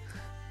wise.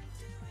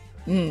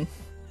 Well,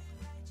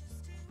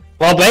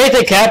 but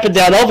anything can happen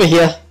down over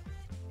here.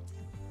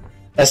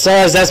 As far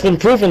as that's been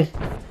proven.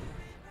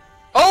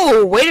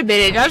 Oh, wait a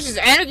minute. Now just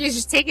Anarchy's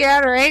just taking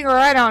out her anger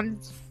right on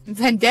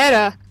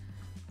Vendetta.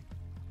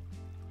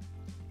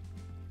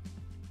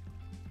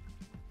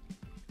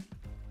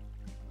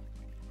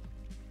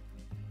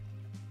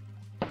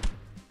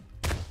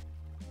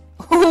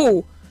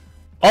 Ooh.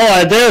 Oh,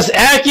 and there's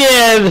Aki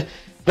and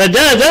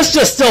Vendetta. They're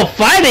just still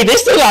fighting. They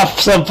still got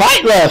some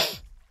fight left.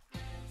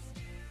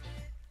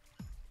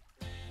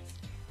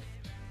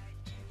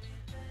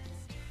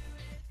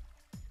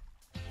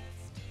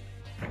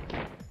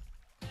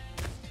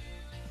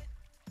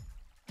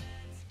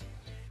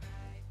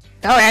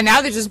 Oh, and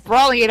now they're just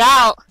brawling it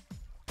out.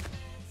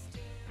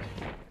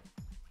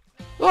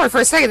 Lord,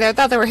 for a second there, I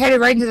thought they were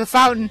headed right into the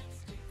fountain.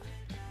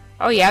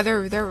 Oh yeah,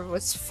 they're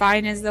as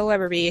fine as they'll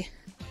ever be.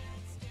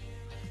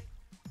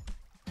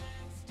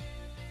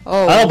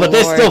 Oh, but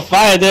they're still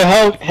fine.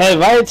 They're headed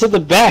right into the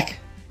back.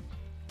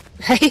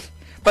 Right?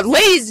 But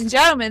ladies and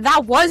gentlemen,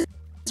 that was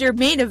your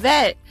main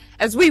event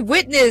as we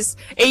witness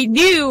a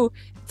new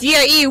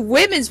DIE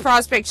Women's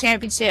Prospect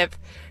Championship.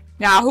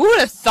 Now, who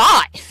would have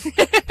thought?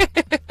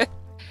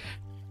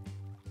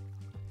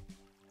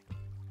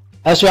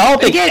 Actually, I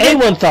don't think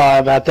anyone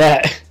thought about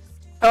that.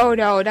 Oh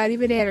no, not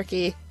even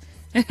Anarchy.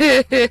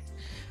 But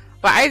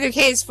either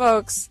case,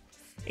 folks,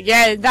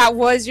 again, that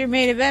was your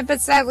main event,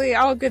 but sadly,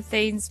 all good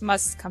things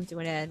must come to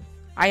an end.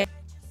 I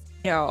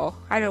know,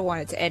 I don't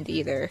want it to end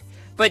either.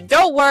 But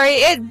don't worry,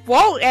 it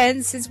won't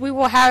end since we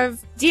will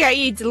have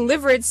DIE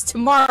Deliverance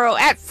tomorrow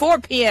at 4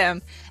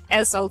 p.m.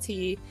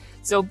 SLT.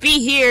 So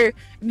be here,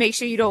 make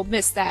sure you don't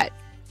miss that.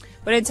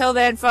 But until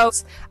then,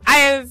 folks,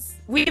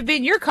 we have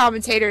been your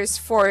commentators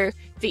for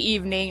the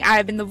evening. I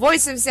have been the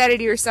voice of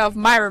sanity yourself,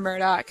 Myra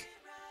Murdoch.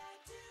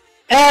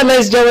 And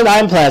ladies and gentlemen,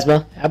 I'm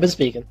Plasma. I've been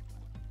speaking.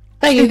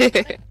 Thank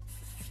you.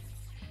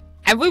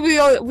 And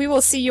we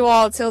will see you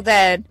all till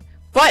then.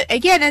 But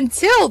again,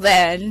 until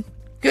then,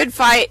 good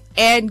fight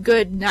and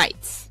good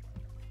night.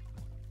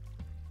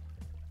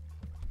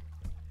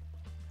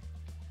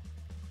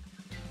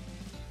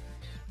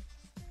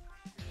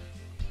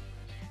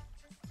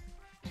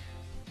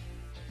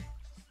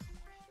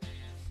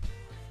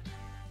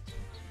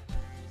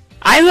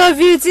 I love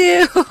you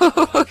too!